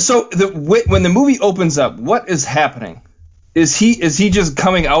 that was where. So when the movie opens up, what is happening? Is he just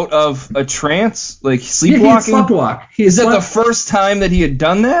coming out of a trance, like sleepwalking? Yeah, he sleptwalk. Is that the first time that he had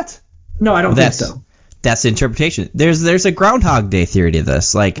done that? No, I don't think so. That's the interpretation. There's a Groundhog Day theory to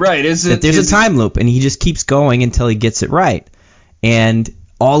this, like right? There's a time loop, and he just keeps going until he gets it right. And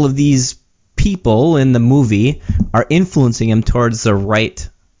all of these people in the movie are influencing him towards the right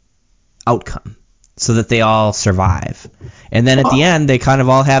outcome, so that they all survive. And then at the end, they kind of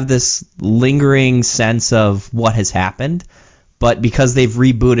all have this lingering sense of what has happened. But because they've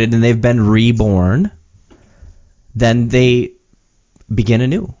rebooted and they've been reborn, then they begin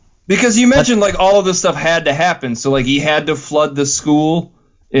anew. Because you mentioned like all of this stuff had to happen. So like he had to flood the school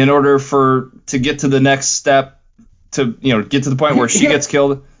in order to get to the next step to, get to the point where she gets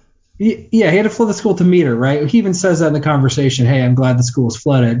killed. Yeah, he had to flood the school to meet her, right? He even says that in the conversation, hey, I'm glad the school's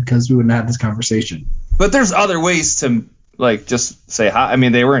flooded because we wouldn't have this conversation. But there's other ways to, like, just say hi. I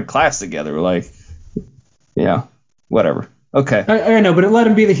mean, they were in class together. Like, yeah, whatever. Okay. I know, but it let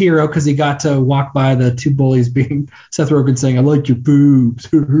him be the hero because he got to walk by the two bullies being Seth Rogen saying, I like your boobs.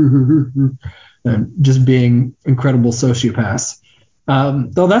 And just being incredible sociopaths.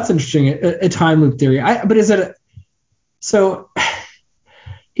 Though that's interesting, a time loop theory. But is it so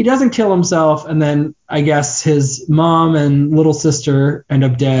he doesn't kill himself, and then I guess his mom and little sister end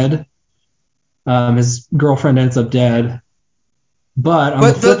up dead. His girlfriend ends up dead. But on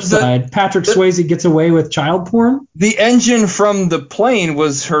the flip side, Patrick Swayze gets away with child porn. The engine from the plane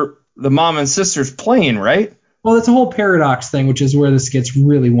was the mom and sister's plane, right? Well, it's a whole paradox thing, which is where this gets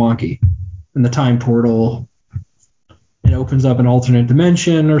really wonky. In the time portal, it opens up an alternate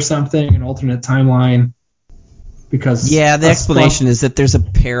dimension or something, an alternate timeline. Because the explanation is that there's a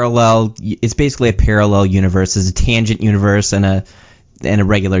parallel. It's basically a parallel universe. There's a tangent universe and a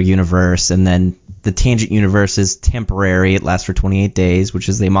regular universe, and then the tangent universe is temporary. It lasts for 28 days, which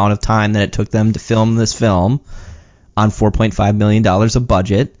is the amount of time that it took them to film this film on $4.5 million of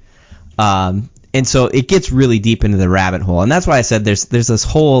budget. And so it gets really deep into the rabbit hole, and that's why I said there's this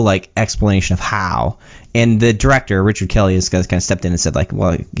whole like explanation of how. And the director Richard Kelly has kind of stepped in and said like,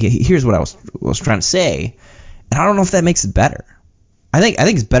 well, here's what I was trying to say. And I don't know if that makes it better. I think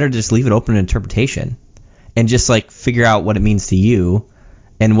it's better to just leave it open to interpretation, and just like figure out what it means to you,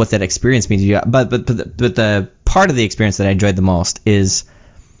 and what that experience means to you. But the part of the experience that I enjoyed the most is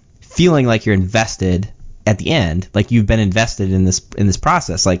feeling like you're invested at the end, like you've been invested in this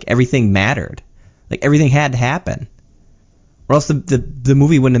process, like everything mattered, like everything had to happen, or else the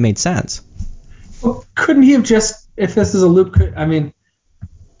movie wouldn't have made sense. Well, couldn't he have just, if this is a loop, couldn't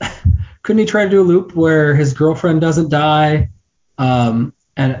he try to do a loop where his girlfriend doesn't die, and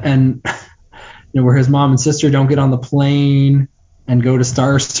where his mom and sister don't get on the plane and go to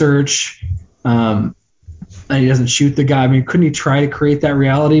Star Search, and he doesn't shoot the guy? I mean, couldn't he try to create that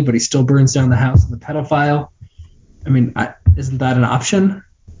reality, but he still burns down the house of the pedophile? I mean, isn't that an option?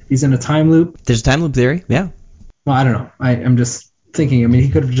 He's in a time loop. There's a time loop theory, yeah. Well, I don't know. I'm just thinking. I mean, he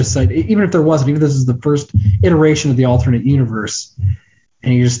could have just said, even if there wasn't, even if this is the first iteration of the alternate universe,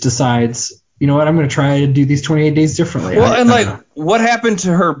 and he just decides, you know what, I'm going to try to do these 28 days differently. Well, what happened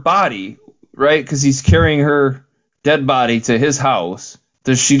to her body, right? Because he's carrying her dead body to his house.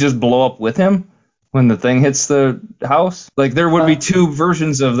 Does she just blow up with him when the thing hits the house? Like, there would be two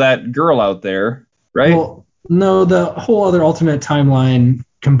versions of that girl out there, right? Well, no, the whole other alternate timeline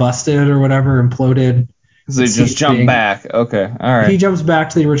combusted or whatever, imploded. So they just jump back. Okay, all right. He jumps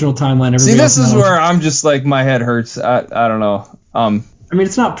back to the original timeline. See, this is where I'm just like, my head hurts. I don't know. I mean,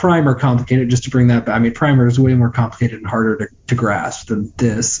 it's not Primer complicated, just to bring that back. I mean, Primer is way more complicated and harder to grasp than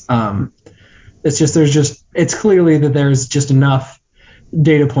this. It's just it's clearly that there's just enough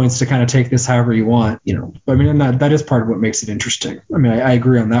data points to kind of take this however you want, you know. I mean, and that is part of what makes it interesting. I mean, I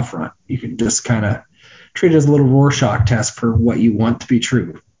agree on that front. You can just kind of treat it as a little Rorschach test for what you want to be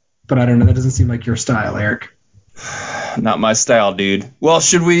true. But I don't know. That doesn't seem like your style, Eric. Not my style, dude. Well,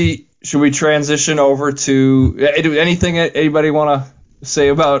 should we transition over to anything anybody want to say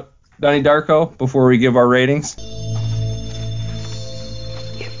about Donnie Darko before we give our ratings?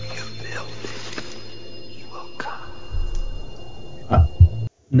 If you build it, you will come.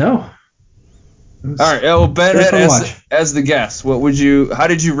 No. All right. Well, Ben, as the guest, how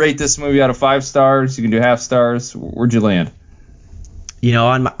did you rate this movie out of 5 stars? You can do half stars. Where'd you land? You know,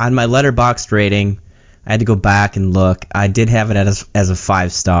 on my Letterboxd rating, I had to go back and look. I did have it as a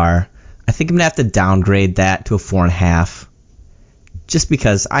 5-star. I think I'm gonna have to downgrade that to a 4.5, just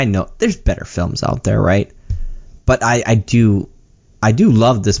because I know there's better films out there, right? But I do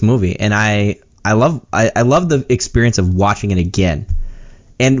love this movie, and I love the experience of watching it again,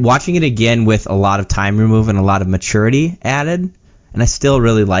 and watching it again with a lot of time removed and a lot of maturity added. And I still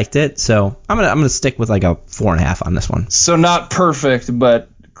really liked it, so I'm gonna stick with like a 4.5 on this one. So not perfect, but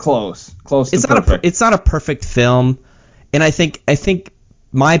close to perfect. It's not a perfect film, and I think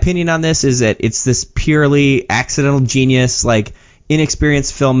my opinion on this is that it's this purely accidental genius, like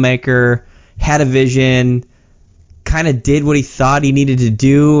inexperienced filmmaker, had a vision, kind of did what he thought he needed to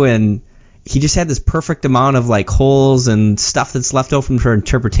do, and he just had this perfect amount of like holes and stuff that's left open for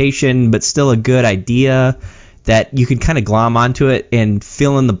interpretation, but still a good idea that you can kind of glom onto it and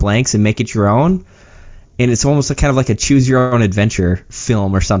fill in the blanks and make it your own. And it's almost kind of like a choose-your-own-adventure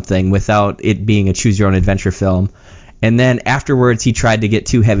film or something without it being a choose-your-own-adventure film. And then afterwards, he tried to get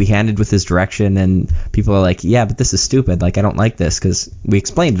too heavy-handed with his direction, and people are like, yeah, but this is stupid. Like, I don't like this because we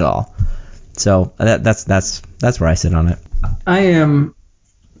explained it all. So that's where I sit on it. I am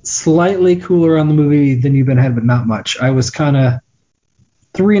slightly cooler on the movie than you've been ahead, but not much. I was kind of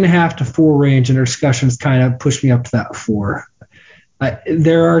 3.5 to 4 range, and our discussions kind of pushed me up to that 4.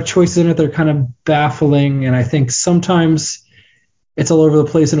 There are choices in it that are kind of baffling, and I think sometimes it's all over the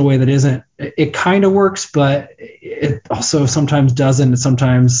place in a way that isn't. It kind of works, but it also sometimes doesn't. It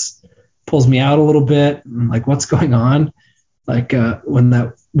sometimes pulls me out a little bit. I'm like, what's going on? Like when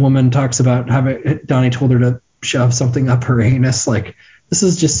that woman talks about having Donnie told her to shove something up her anus. Like, this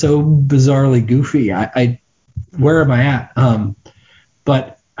is just so bizarrely goofy. Where am I at?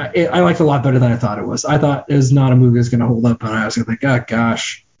 But I liked it a lot better than I thought it was. I thought it was not a movie that was going to hold up, and I was going to think, oh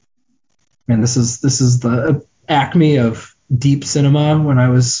gosh, man, this is the acme of deep cinema when I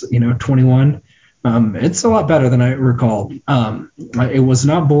was 21. It's a lot better than I recalled. It was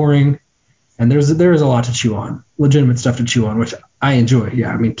not boring, and there is a lot to chew on, legitimate stuff to chew on, which I enjoy. Yeah,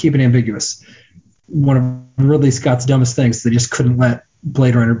 I mean, keep it ambiguous. One of Ridley Scott's dumbest things, they just couldn't let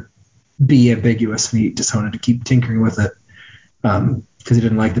Blade Runner be ambiguous, and he just wanted to keep tinkering with it. Because he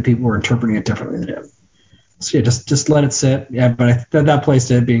didn't like that people were interpreting it differently than him. So yeah, just let it sit. Yeah, but that plays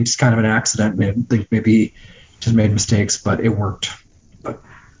to it being just kind of an accident. I think maybe he just made mistakes, but it worked. But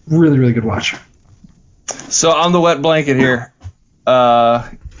really, really good watch. So on the wet blanket here,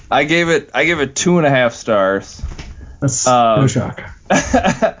 I gave it 2.5 stars. That's no shock.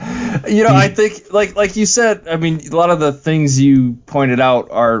 I think like you said, I mean, a lot of the things you pointed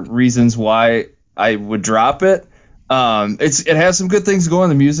out are reasons why I would drop it. It has some good things going.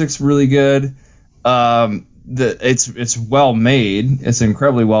 The music's really good. It's well made. It's an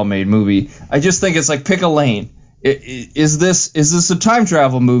incredibly well made movie. I just think it's like pick a lane. Is this a time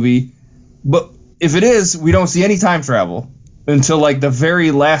travel movie? But if it is, we don't see any time travel until like the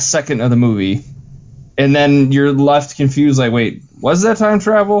very last second of the movie. And then you're left confused, like, wait, was that time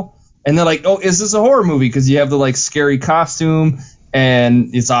travel? And they're like, oh, is this a horror movie? Because you have the like scary costume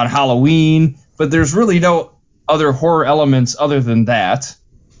and it's on Halloween, but there's really no other horror elements other than that.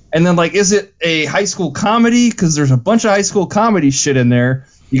 And then like, is it a high school comedy? Because there's a bunch of high school comedy shit in there.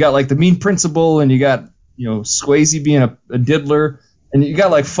 You got like the mean principal, and you got Swayze being a diddler, and you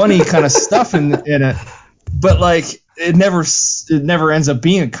got like funny kind of stuff in it. But like, it never ends up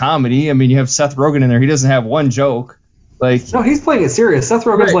being a comedy. I mean, you have Seth Rogen in there. He doesn't have one joke. Like, no, he's playing it serious. Seth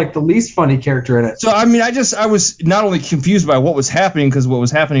Rogen's right. like the least funny character in it. So I mean, I was not only confused by what was happening, because what was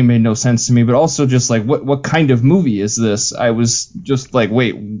happening made no sense to me, but also just like what kind of movie is this? I was just like,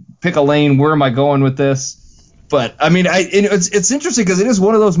 wait, pick a lane. Where am I going with this? But I mean, it's interesting because it is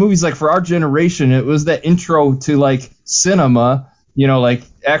one of those movies, like, for our generation, it was that intro to like cinema, like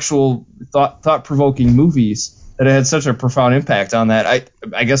actual thought-provoking movies, that it had such a profound impact on that.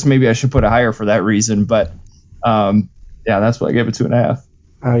 I guess maybe I should put it higher for that reason, but yeah, that's why I gave it 2.5.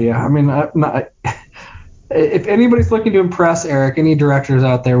 Oh yeah, I mean, if anybody's looking to impress Eric, any directors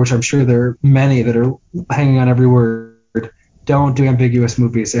out there, which I'm sure there are many that are hanging on every word, don't do ambiguous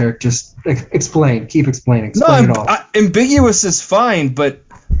movies, Eric. Just explain. Keep explaining. Explain it all. Ambiguous is fine, but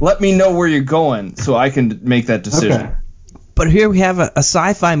let me know where you're going so I can make that decision. Okay. But here we have a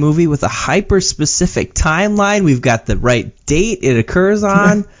sci-fi movie with a hyper-specific timeline. We've got the right date it occurs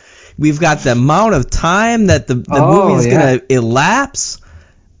on. We've got the amount of time that the movie is going to elapse.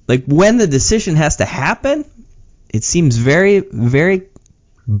 Like, when the decision has to happen, it seems very, very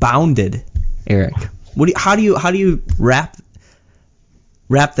bounded, Eric. How do you wrap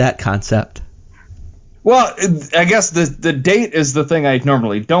that concept? Well, I guess the date is the thing I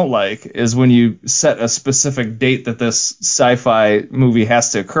normally don't like, is when you set a specific date that this sci-fi movie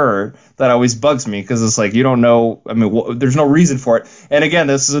has to occur. That always bugs me, because it's like, you don't know. I mean, there's no reason for it. And again,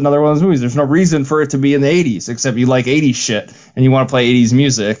 this is another one of those movies. There's no reason for it to be in the 80s, except you like 80s shit and you want to play 80s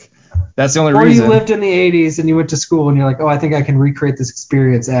music. That's the only reason. Or you lived in the 80s and you went to school and you're like, oh, I think I can recreate this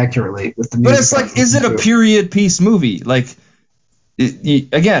experience accurately with the music. But it's like, is it a period piece movie? Like,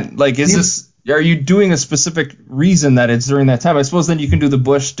 again, like, is this... Are you doing a specific reason that it's during that time? I suppose then you can do the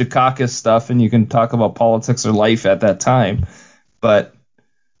Bush Dukakis stuff and you can talk about politics or life at that time. But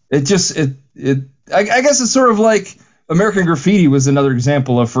I guess it's sort of like American Graffiti was another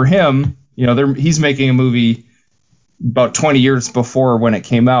example of, for him, he's making a movie about 20 years before when it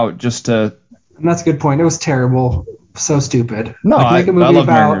came out, just to... And that's a good point. It was terrible. So stupid. No, I love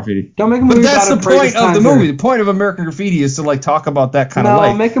American Graffiti. Don't make a movie but that's about the point of the movie. The point of American Graffiti is to like talk about that kind of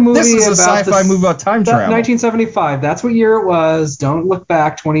life. Make a movie. This is a sci-fi movie about time travel. 1975. That's what year it was. Don't look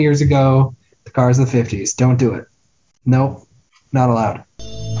back 20 years ago. The cars of the 50s. Don't do it. Nope. Not allowed.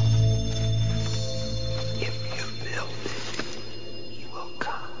 If you build it, you will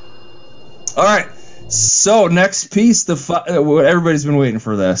come. All right. So next piece, everybody's been waiting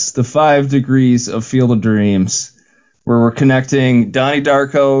for this. The 5 Degrees of Field of Dreams, where we're connecting Donnie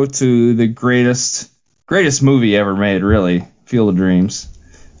Darko to the greatest movie ever made, really, Field of Dreams.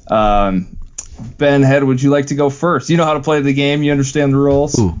 Ben Head, would you like to go first? You know how to play the game. You understand the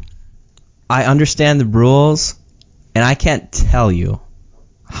rules. Ooh. I understand the rules, and I can't tell you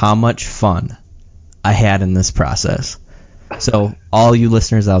how much fun I had in this process. So all you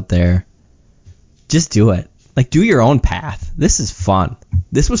listeners out there, just do it. Like, do your own path. This is fun.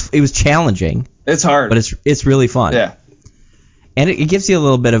 It was challenging. It's hard, but it's really fun. Yeah. And it gives you a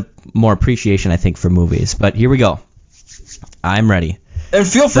little bit of more appreciation, I think, for movies. But here we go. I'm ready. And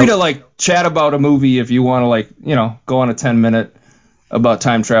feel free to like chat about a movie if you want to, go on a 10-minute about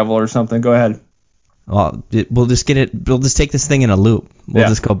time travel or something. Go ahead. Well, we'll just get it. We'll just take this thing in a loop. We'll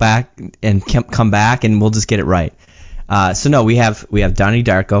just go back and come back, and we'll just get it right. So no, we have Donnie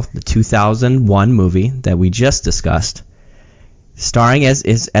Darko, the 2001 movie that we just discussed, starring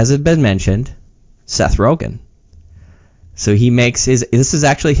as had been mentioned, Seth Rogen. So he makes this is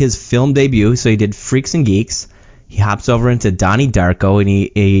actually his film debut. So he did Freaks and Geeks. He hops over into Donnie Darko, and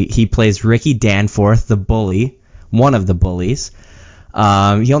he plays Ricky Danforth, the bully, one of the bullies.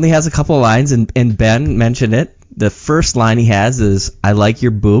 He only has a couple of lines, and Ben mentioned it. The first line he has is, "I like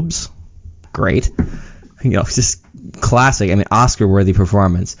your boobs." Great. Just classic. I mean, Oscar-worthy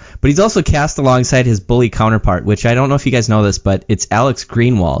performance. But he's also cast alongside his bully counterpart, which I don't know if you guys know this, but it's Alex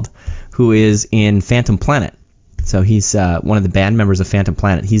Greenwald, who is in Phantom Planet. So he's one of the band members of Phantom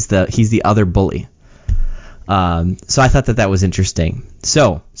Planet. He's the other bully. So I thought that was interesting.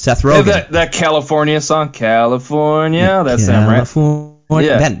 So Seth Rogen. That California song, California. That's them, right?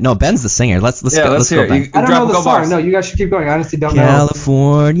 Yeah. Ben's the singer. Let's go, Ben. I don't know the song. No, you guys should keep going. I honestly don't know.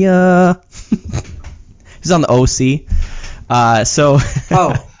 California. He's on the OC.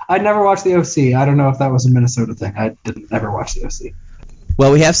 Oh, I never watched the OC. I don't know if that was a Minnesota thing. I didn't ever watch the OC.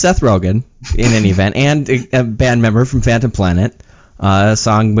 Well, we have Seth Rogen in any event, and a band member from Phantom Planet, a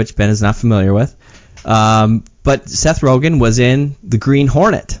song which Ben is not familiar with. But Seth Rogen was in The Green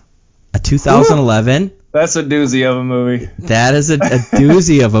Hornet, a 2011. Ooh, that's a doozy of a movie. That is a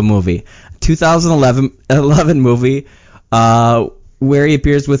doozy of a movie. 2011 movie where he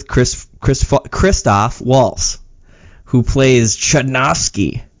appears with Christoph Waltz, who plays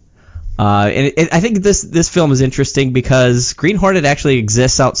Chudnovsky. I think this film is interesting because Green Hornet actually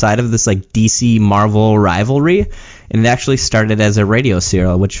exists outside of this like DC Marvel rivalry, and it actually started as a radio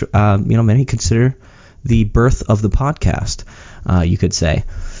serial, which many consider the birth of the podcast, you could say.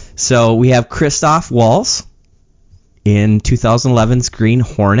 So we have Christoph Waltz in 2011's Green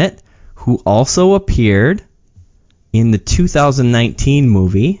Hornet, who also appeared in the 2019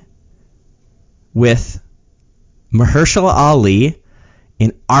 movie with Mahershala Ali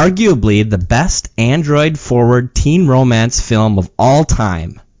in arguably the best android-forward teen romance film of all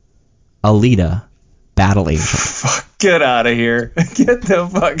time, Alita: Battle Angel. Get out of here. Get the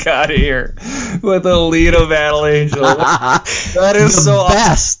fuck out of here with Alita: Battle Angel. That is the so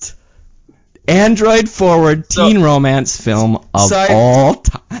best android-forward teen romance film of all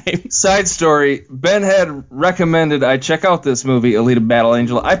time. Side story, Ben had recommended I check out this movie, Alita: Battle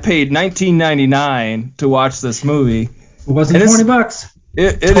Angel. I paid $19.99 to watch this movie. It wasn't $20.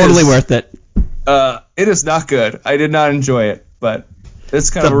 It totally worth it. It is not good. I did not enjoy it, but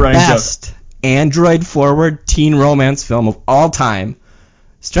it's kind of a running joke. The best android-forward teen romance film of all time,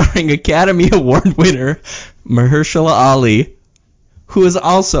 starring Academy Award winner Mahershala Ali, who is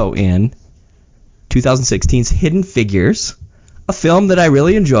also in 2016's Hidden Figures, a film that I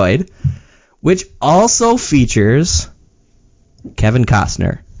really enjoyed, which also features Kevin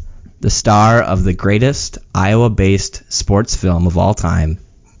Costner, the star of the greatest Iowa-based sports film of all time,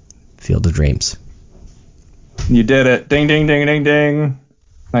 Field of Dreams. You did it. Ding, ding, ding, ding, ding.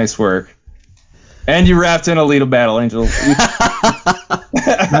 Nice work. And you wrapped in Alita: Battle Angel.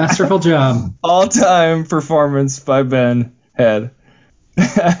 Masterful job. All-time performance by Ben Head.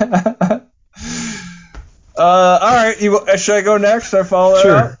 All right. Should I go next? Should I follow that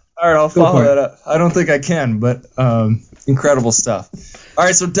up? All right, I'll follow that up. I don't think I can, but incredible stuff. All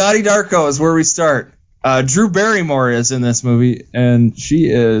right, so Donnie Darko is where we start. Drew Barrymore is in this movie, and she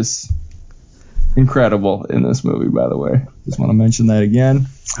is incredible in this movie, by the way. Just want to mention that again.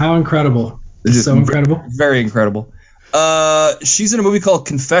 How incredible. It's so incredible. Very incredible. She's in a movie called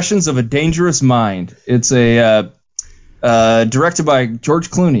Confessions of a Dangerous Mind. It's a directed by George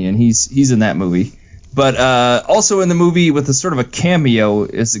Clooney, and he's in that movie. But also in the movie with a sort of a cameo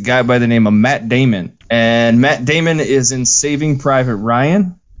is a guy by the name of Matt Damon. And Matt Damon is in Saving Private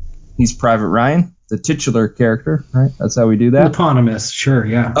Ryan. He's Private Ryan, the titular character, right? That's how we do that. Eponymous, sure,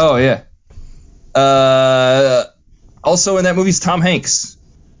 yeah. Oh, yeah. Also in that movie is Tom Hanks.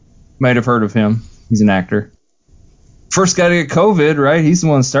 Might have heard of him. He's an actor. First guy to get COVID, right? He's the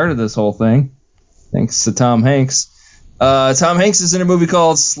one that started this whole thing. Thanks to Tom Hanks. Tom Hanks is in a movie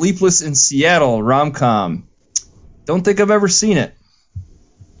called Sleepless in Seattle, rom-com. Don't think I've ever seen it.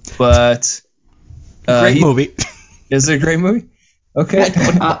 But... great movie. Is it a great movie? Okay.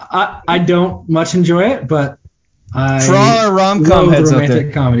 I don't much enjoy it, but for all our rom-com heads out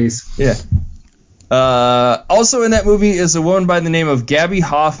there. Comedies. Yeah. Also in that movie is a woman by the name of Gabby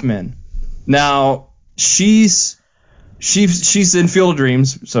Hoffman. Now, she's in Field of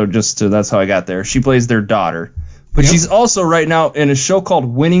Dreams, so that's how I got there. She plays their daughter. But she's also right now in a show called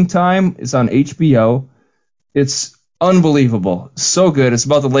Winning Time. It's on HBO. It's unbelievable. So good. It's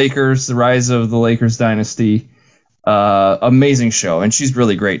about the Lakers, the rise of the Lakers dynasty. Amazing show. And she's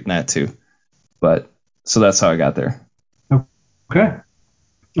really great in that too. So that's how I got there. Okay.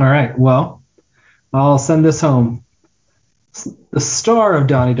 All right. Well, I'll send this home. The star of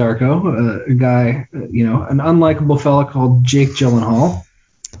Donnie Darko, a guy, an unlikable fella called Jake Gyllenhaal.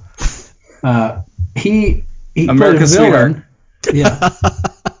 He America's played a villain. Sweetheart. Yeah.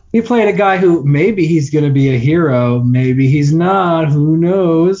 He played a guy who maybe he's going to be a hero, maybe he's not, who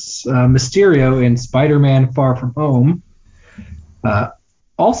knows. Mysterio in Spider-Man Far From Home.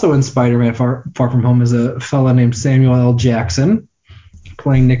 Also in Spider-Man Far From Home is a fella named Samuel L. Jackson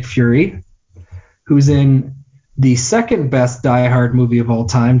playing Nick Fury, who's in the second best Die Hard movie of all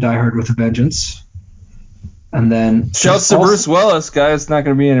time, Die Hard with a Vengeance. And then shouts to Bruce Willis, guys. Not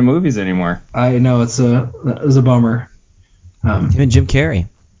going to be in any movies anymore. I know it was a bummer. Even Jim Carrey.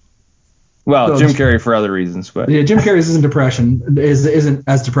 Well, Jim Carrey for other reasons, but yeah, Jim Carrey's isn't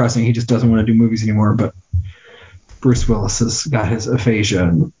as depressing. He just doesn't want to do movies anymore. But Bruce Willis has got his aphasia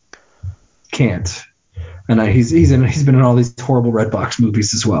and can't. And he's been in all these horrible Redbox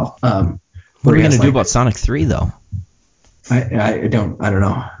movies as well. What are we going to do about Sonic 3 though? I don't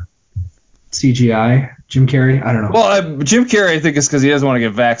know. CGI, Jim Carrey, I don't know. Well, Jim Carrey, I think, is because he doesn't want to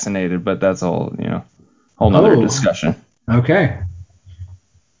get vaccinated, but that's a whole nother discussion. Okay.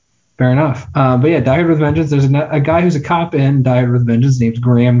 Fair enough. But yeah, Die Hard with Vengeance. There's a guy who's a cop in Die Hard with Vengeance named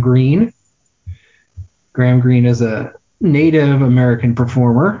Graham Greene. Graham Greene is a Native American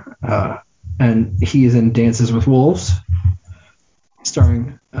performer, and he is in Dances with Wolves,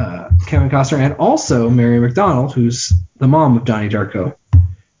 starring Kevin Costner and also Mary McDonnell, who's the mom of Donnie Darko.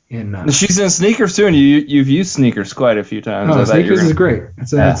 She's in Sneakers too, and you've used Sneakers quite a few times. Oh, Sneakers is great.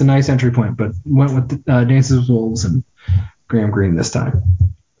 It's a nice entry point, but went with Dances with Wolves and Graham Greene this time.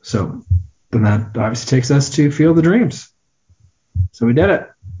 So then that obviously takes us to Field of Dreams. So we did it.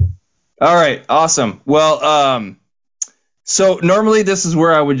 All right, awesome. Well, so normally this is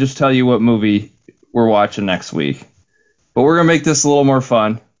where I would just tell you what movie we're watching next week, but we're gonna make this a little more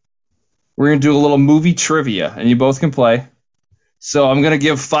fun. We're gonna do a little movie trivia, and you both can play. So I'm gonna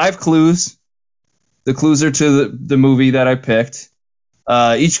give 5 clues. The clues are to the movie that I picked.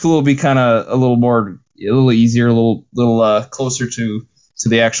 Each clue will be kind of a little easier, a little closer to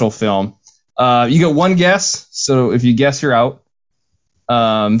the actual film. You get one guess, so if you guess, you're out.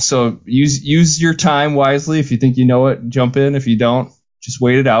 So use your time wisely. If you think you know it, jump in. If you don't, just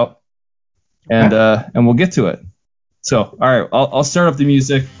wait it out, and we'll get to it. So, all right, I'll start up the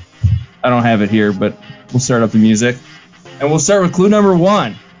music. I don't have it here, but we'll start up the music, and we'll start with clue number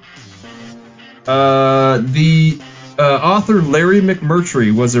 1. The author Larry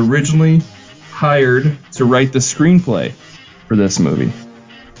McMurtry was originally hired to write the screenplay for this movie.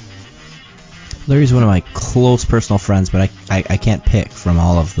 Larry's one of my close personal friends, but I can't pick from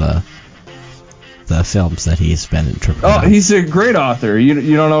all of the films that he's been interpreting. Oh, he's a great author.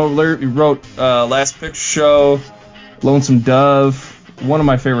 You don't know Larry? He wrote Last Picture Show, Lonesome Dove. One of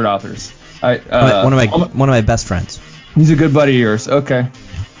my favorite authors. One of my best friends. He's a good buddy of yours. Okay.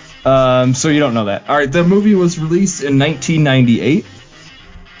 So you don't know that. All right. The movie was released in 1998.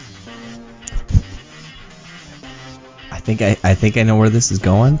 I think I know where this is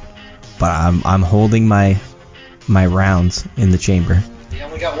going, but I'm holding my rounds in the chamber. You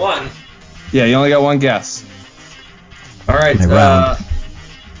only got one. Yeah, you only got one guess. All right. The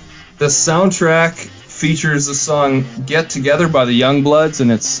soundtrack features the song "Get Together" by the Youngbloods,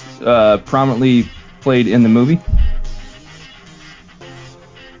 and it's prominently played in the movie.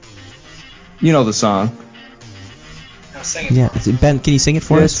 You know the song. Yeah, Ben, can you sing it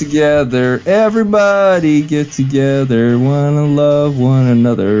for us? Get together, everybody get together, wanna love one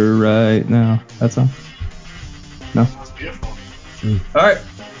another right now. That song? No? That's beautiful. Alright,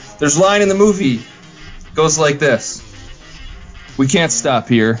 there's a line in the movie. Goes like this. We can't stop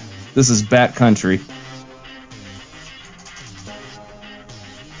here. This is Bat Country.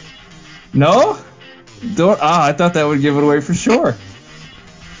 No? Don't. I thought that would give it away for sure.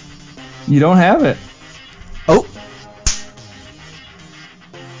 You don't have it. Oh.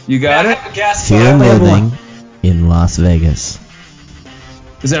 You got it? Fear and Loathing in Las Vegas.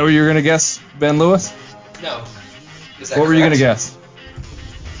 Is that what you were going to guess, Ben Lewis? No. What were you going to guess?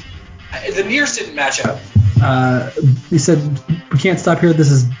 The nears didn't match up. You said, we can't stop here.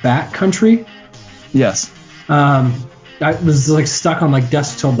 This is Bat Country? Yes. I was like stuck on like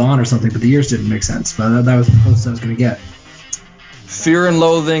Dusk Till Dawn or something, but the years didn't make sense. But that was the closest I was going to get. Fear and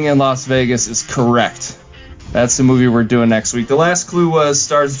Loathing in Las Vegas is correct. That's the movie we're doing next week. The last clue was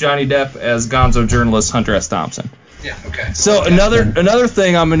stars Johnny Depp as Gonzo journalist Hunter S. Thompson. Yeah, okay. So another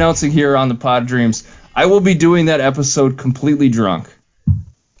thing I'm announcing here on the Pod Dreams, I will be doing that episode completely drunk.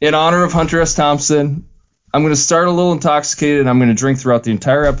 In honor of Hunter S. Thompson, I'm going to start a little intoxicated, and I'm going to drink throughout the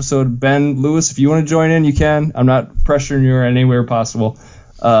entire episode. Ben Lewis, if you want to join in, you can. I'm not pressuring you anywhere possible.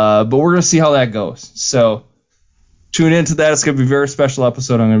 But we're going to see how that goes. So tune into that. It's going to be a very special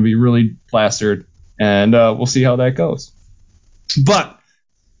episode. I'm going to be really plastered, and we'll see how that goes. But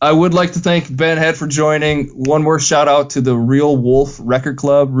I would like to thank Ben Head for joining. One more shout out to the Real Wolf Record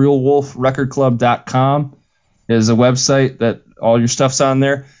Club. RealWolfRecordClub.com is a website that all your stuff's on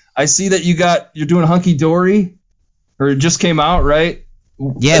there. I see that you're doing Hunky Dory, or it just came out, right?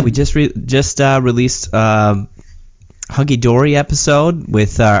 Yeah, we just released Huggy Dory episode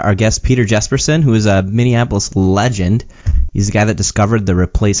with our guest Peter Jesperson, who is a Minneapolis legend. He's the guy that discovered the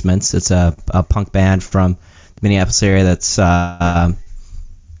Replacements. It's a punk band from the Minneapolis area that's better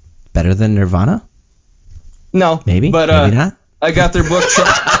than Nirvana. No, maybe but maybe not. I got their book.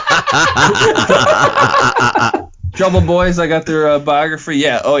 Trouble Boys. I got their biography.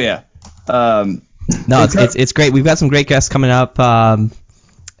 Yeah. Oh yeah. No, it's great. We've got some great guests coming up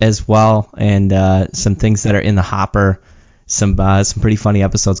as well, and some things that are in the hopper. Some pretty funny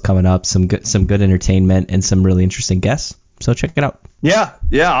episodes coming up. Some good entertainment, and some really interesting guests. So check it out. Yeah,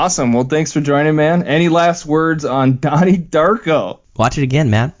 awesome. Well, thanks for joining, man. Any last words on Donnie Darko? Watch it again,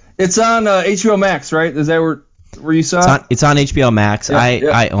 man. It's on HBO Max, right? Is that where you saw it? It's on HBO Max. Yeah,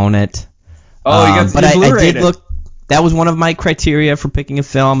 I own it. Oh, you got but I did look. That was one of my criteria for picking a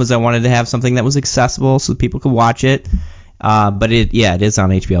film, is I wanted to have something that was accessible so people could watch it. But it is on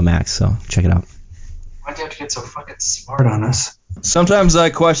HBO Max, so check it out. Why'd you have to get so fucking smart on us? Sometimes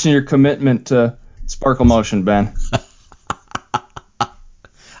I question your commitment to Sparkle Motion, Ben.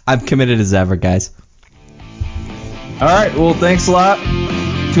 I'm committed as ever, guys. All right, well, thanks a lot.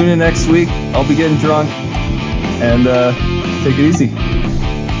 Tune in next week. I'll be getting drunk. And take it easy.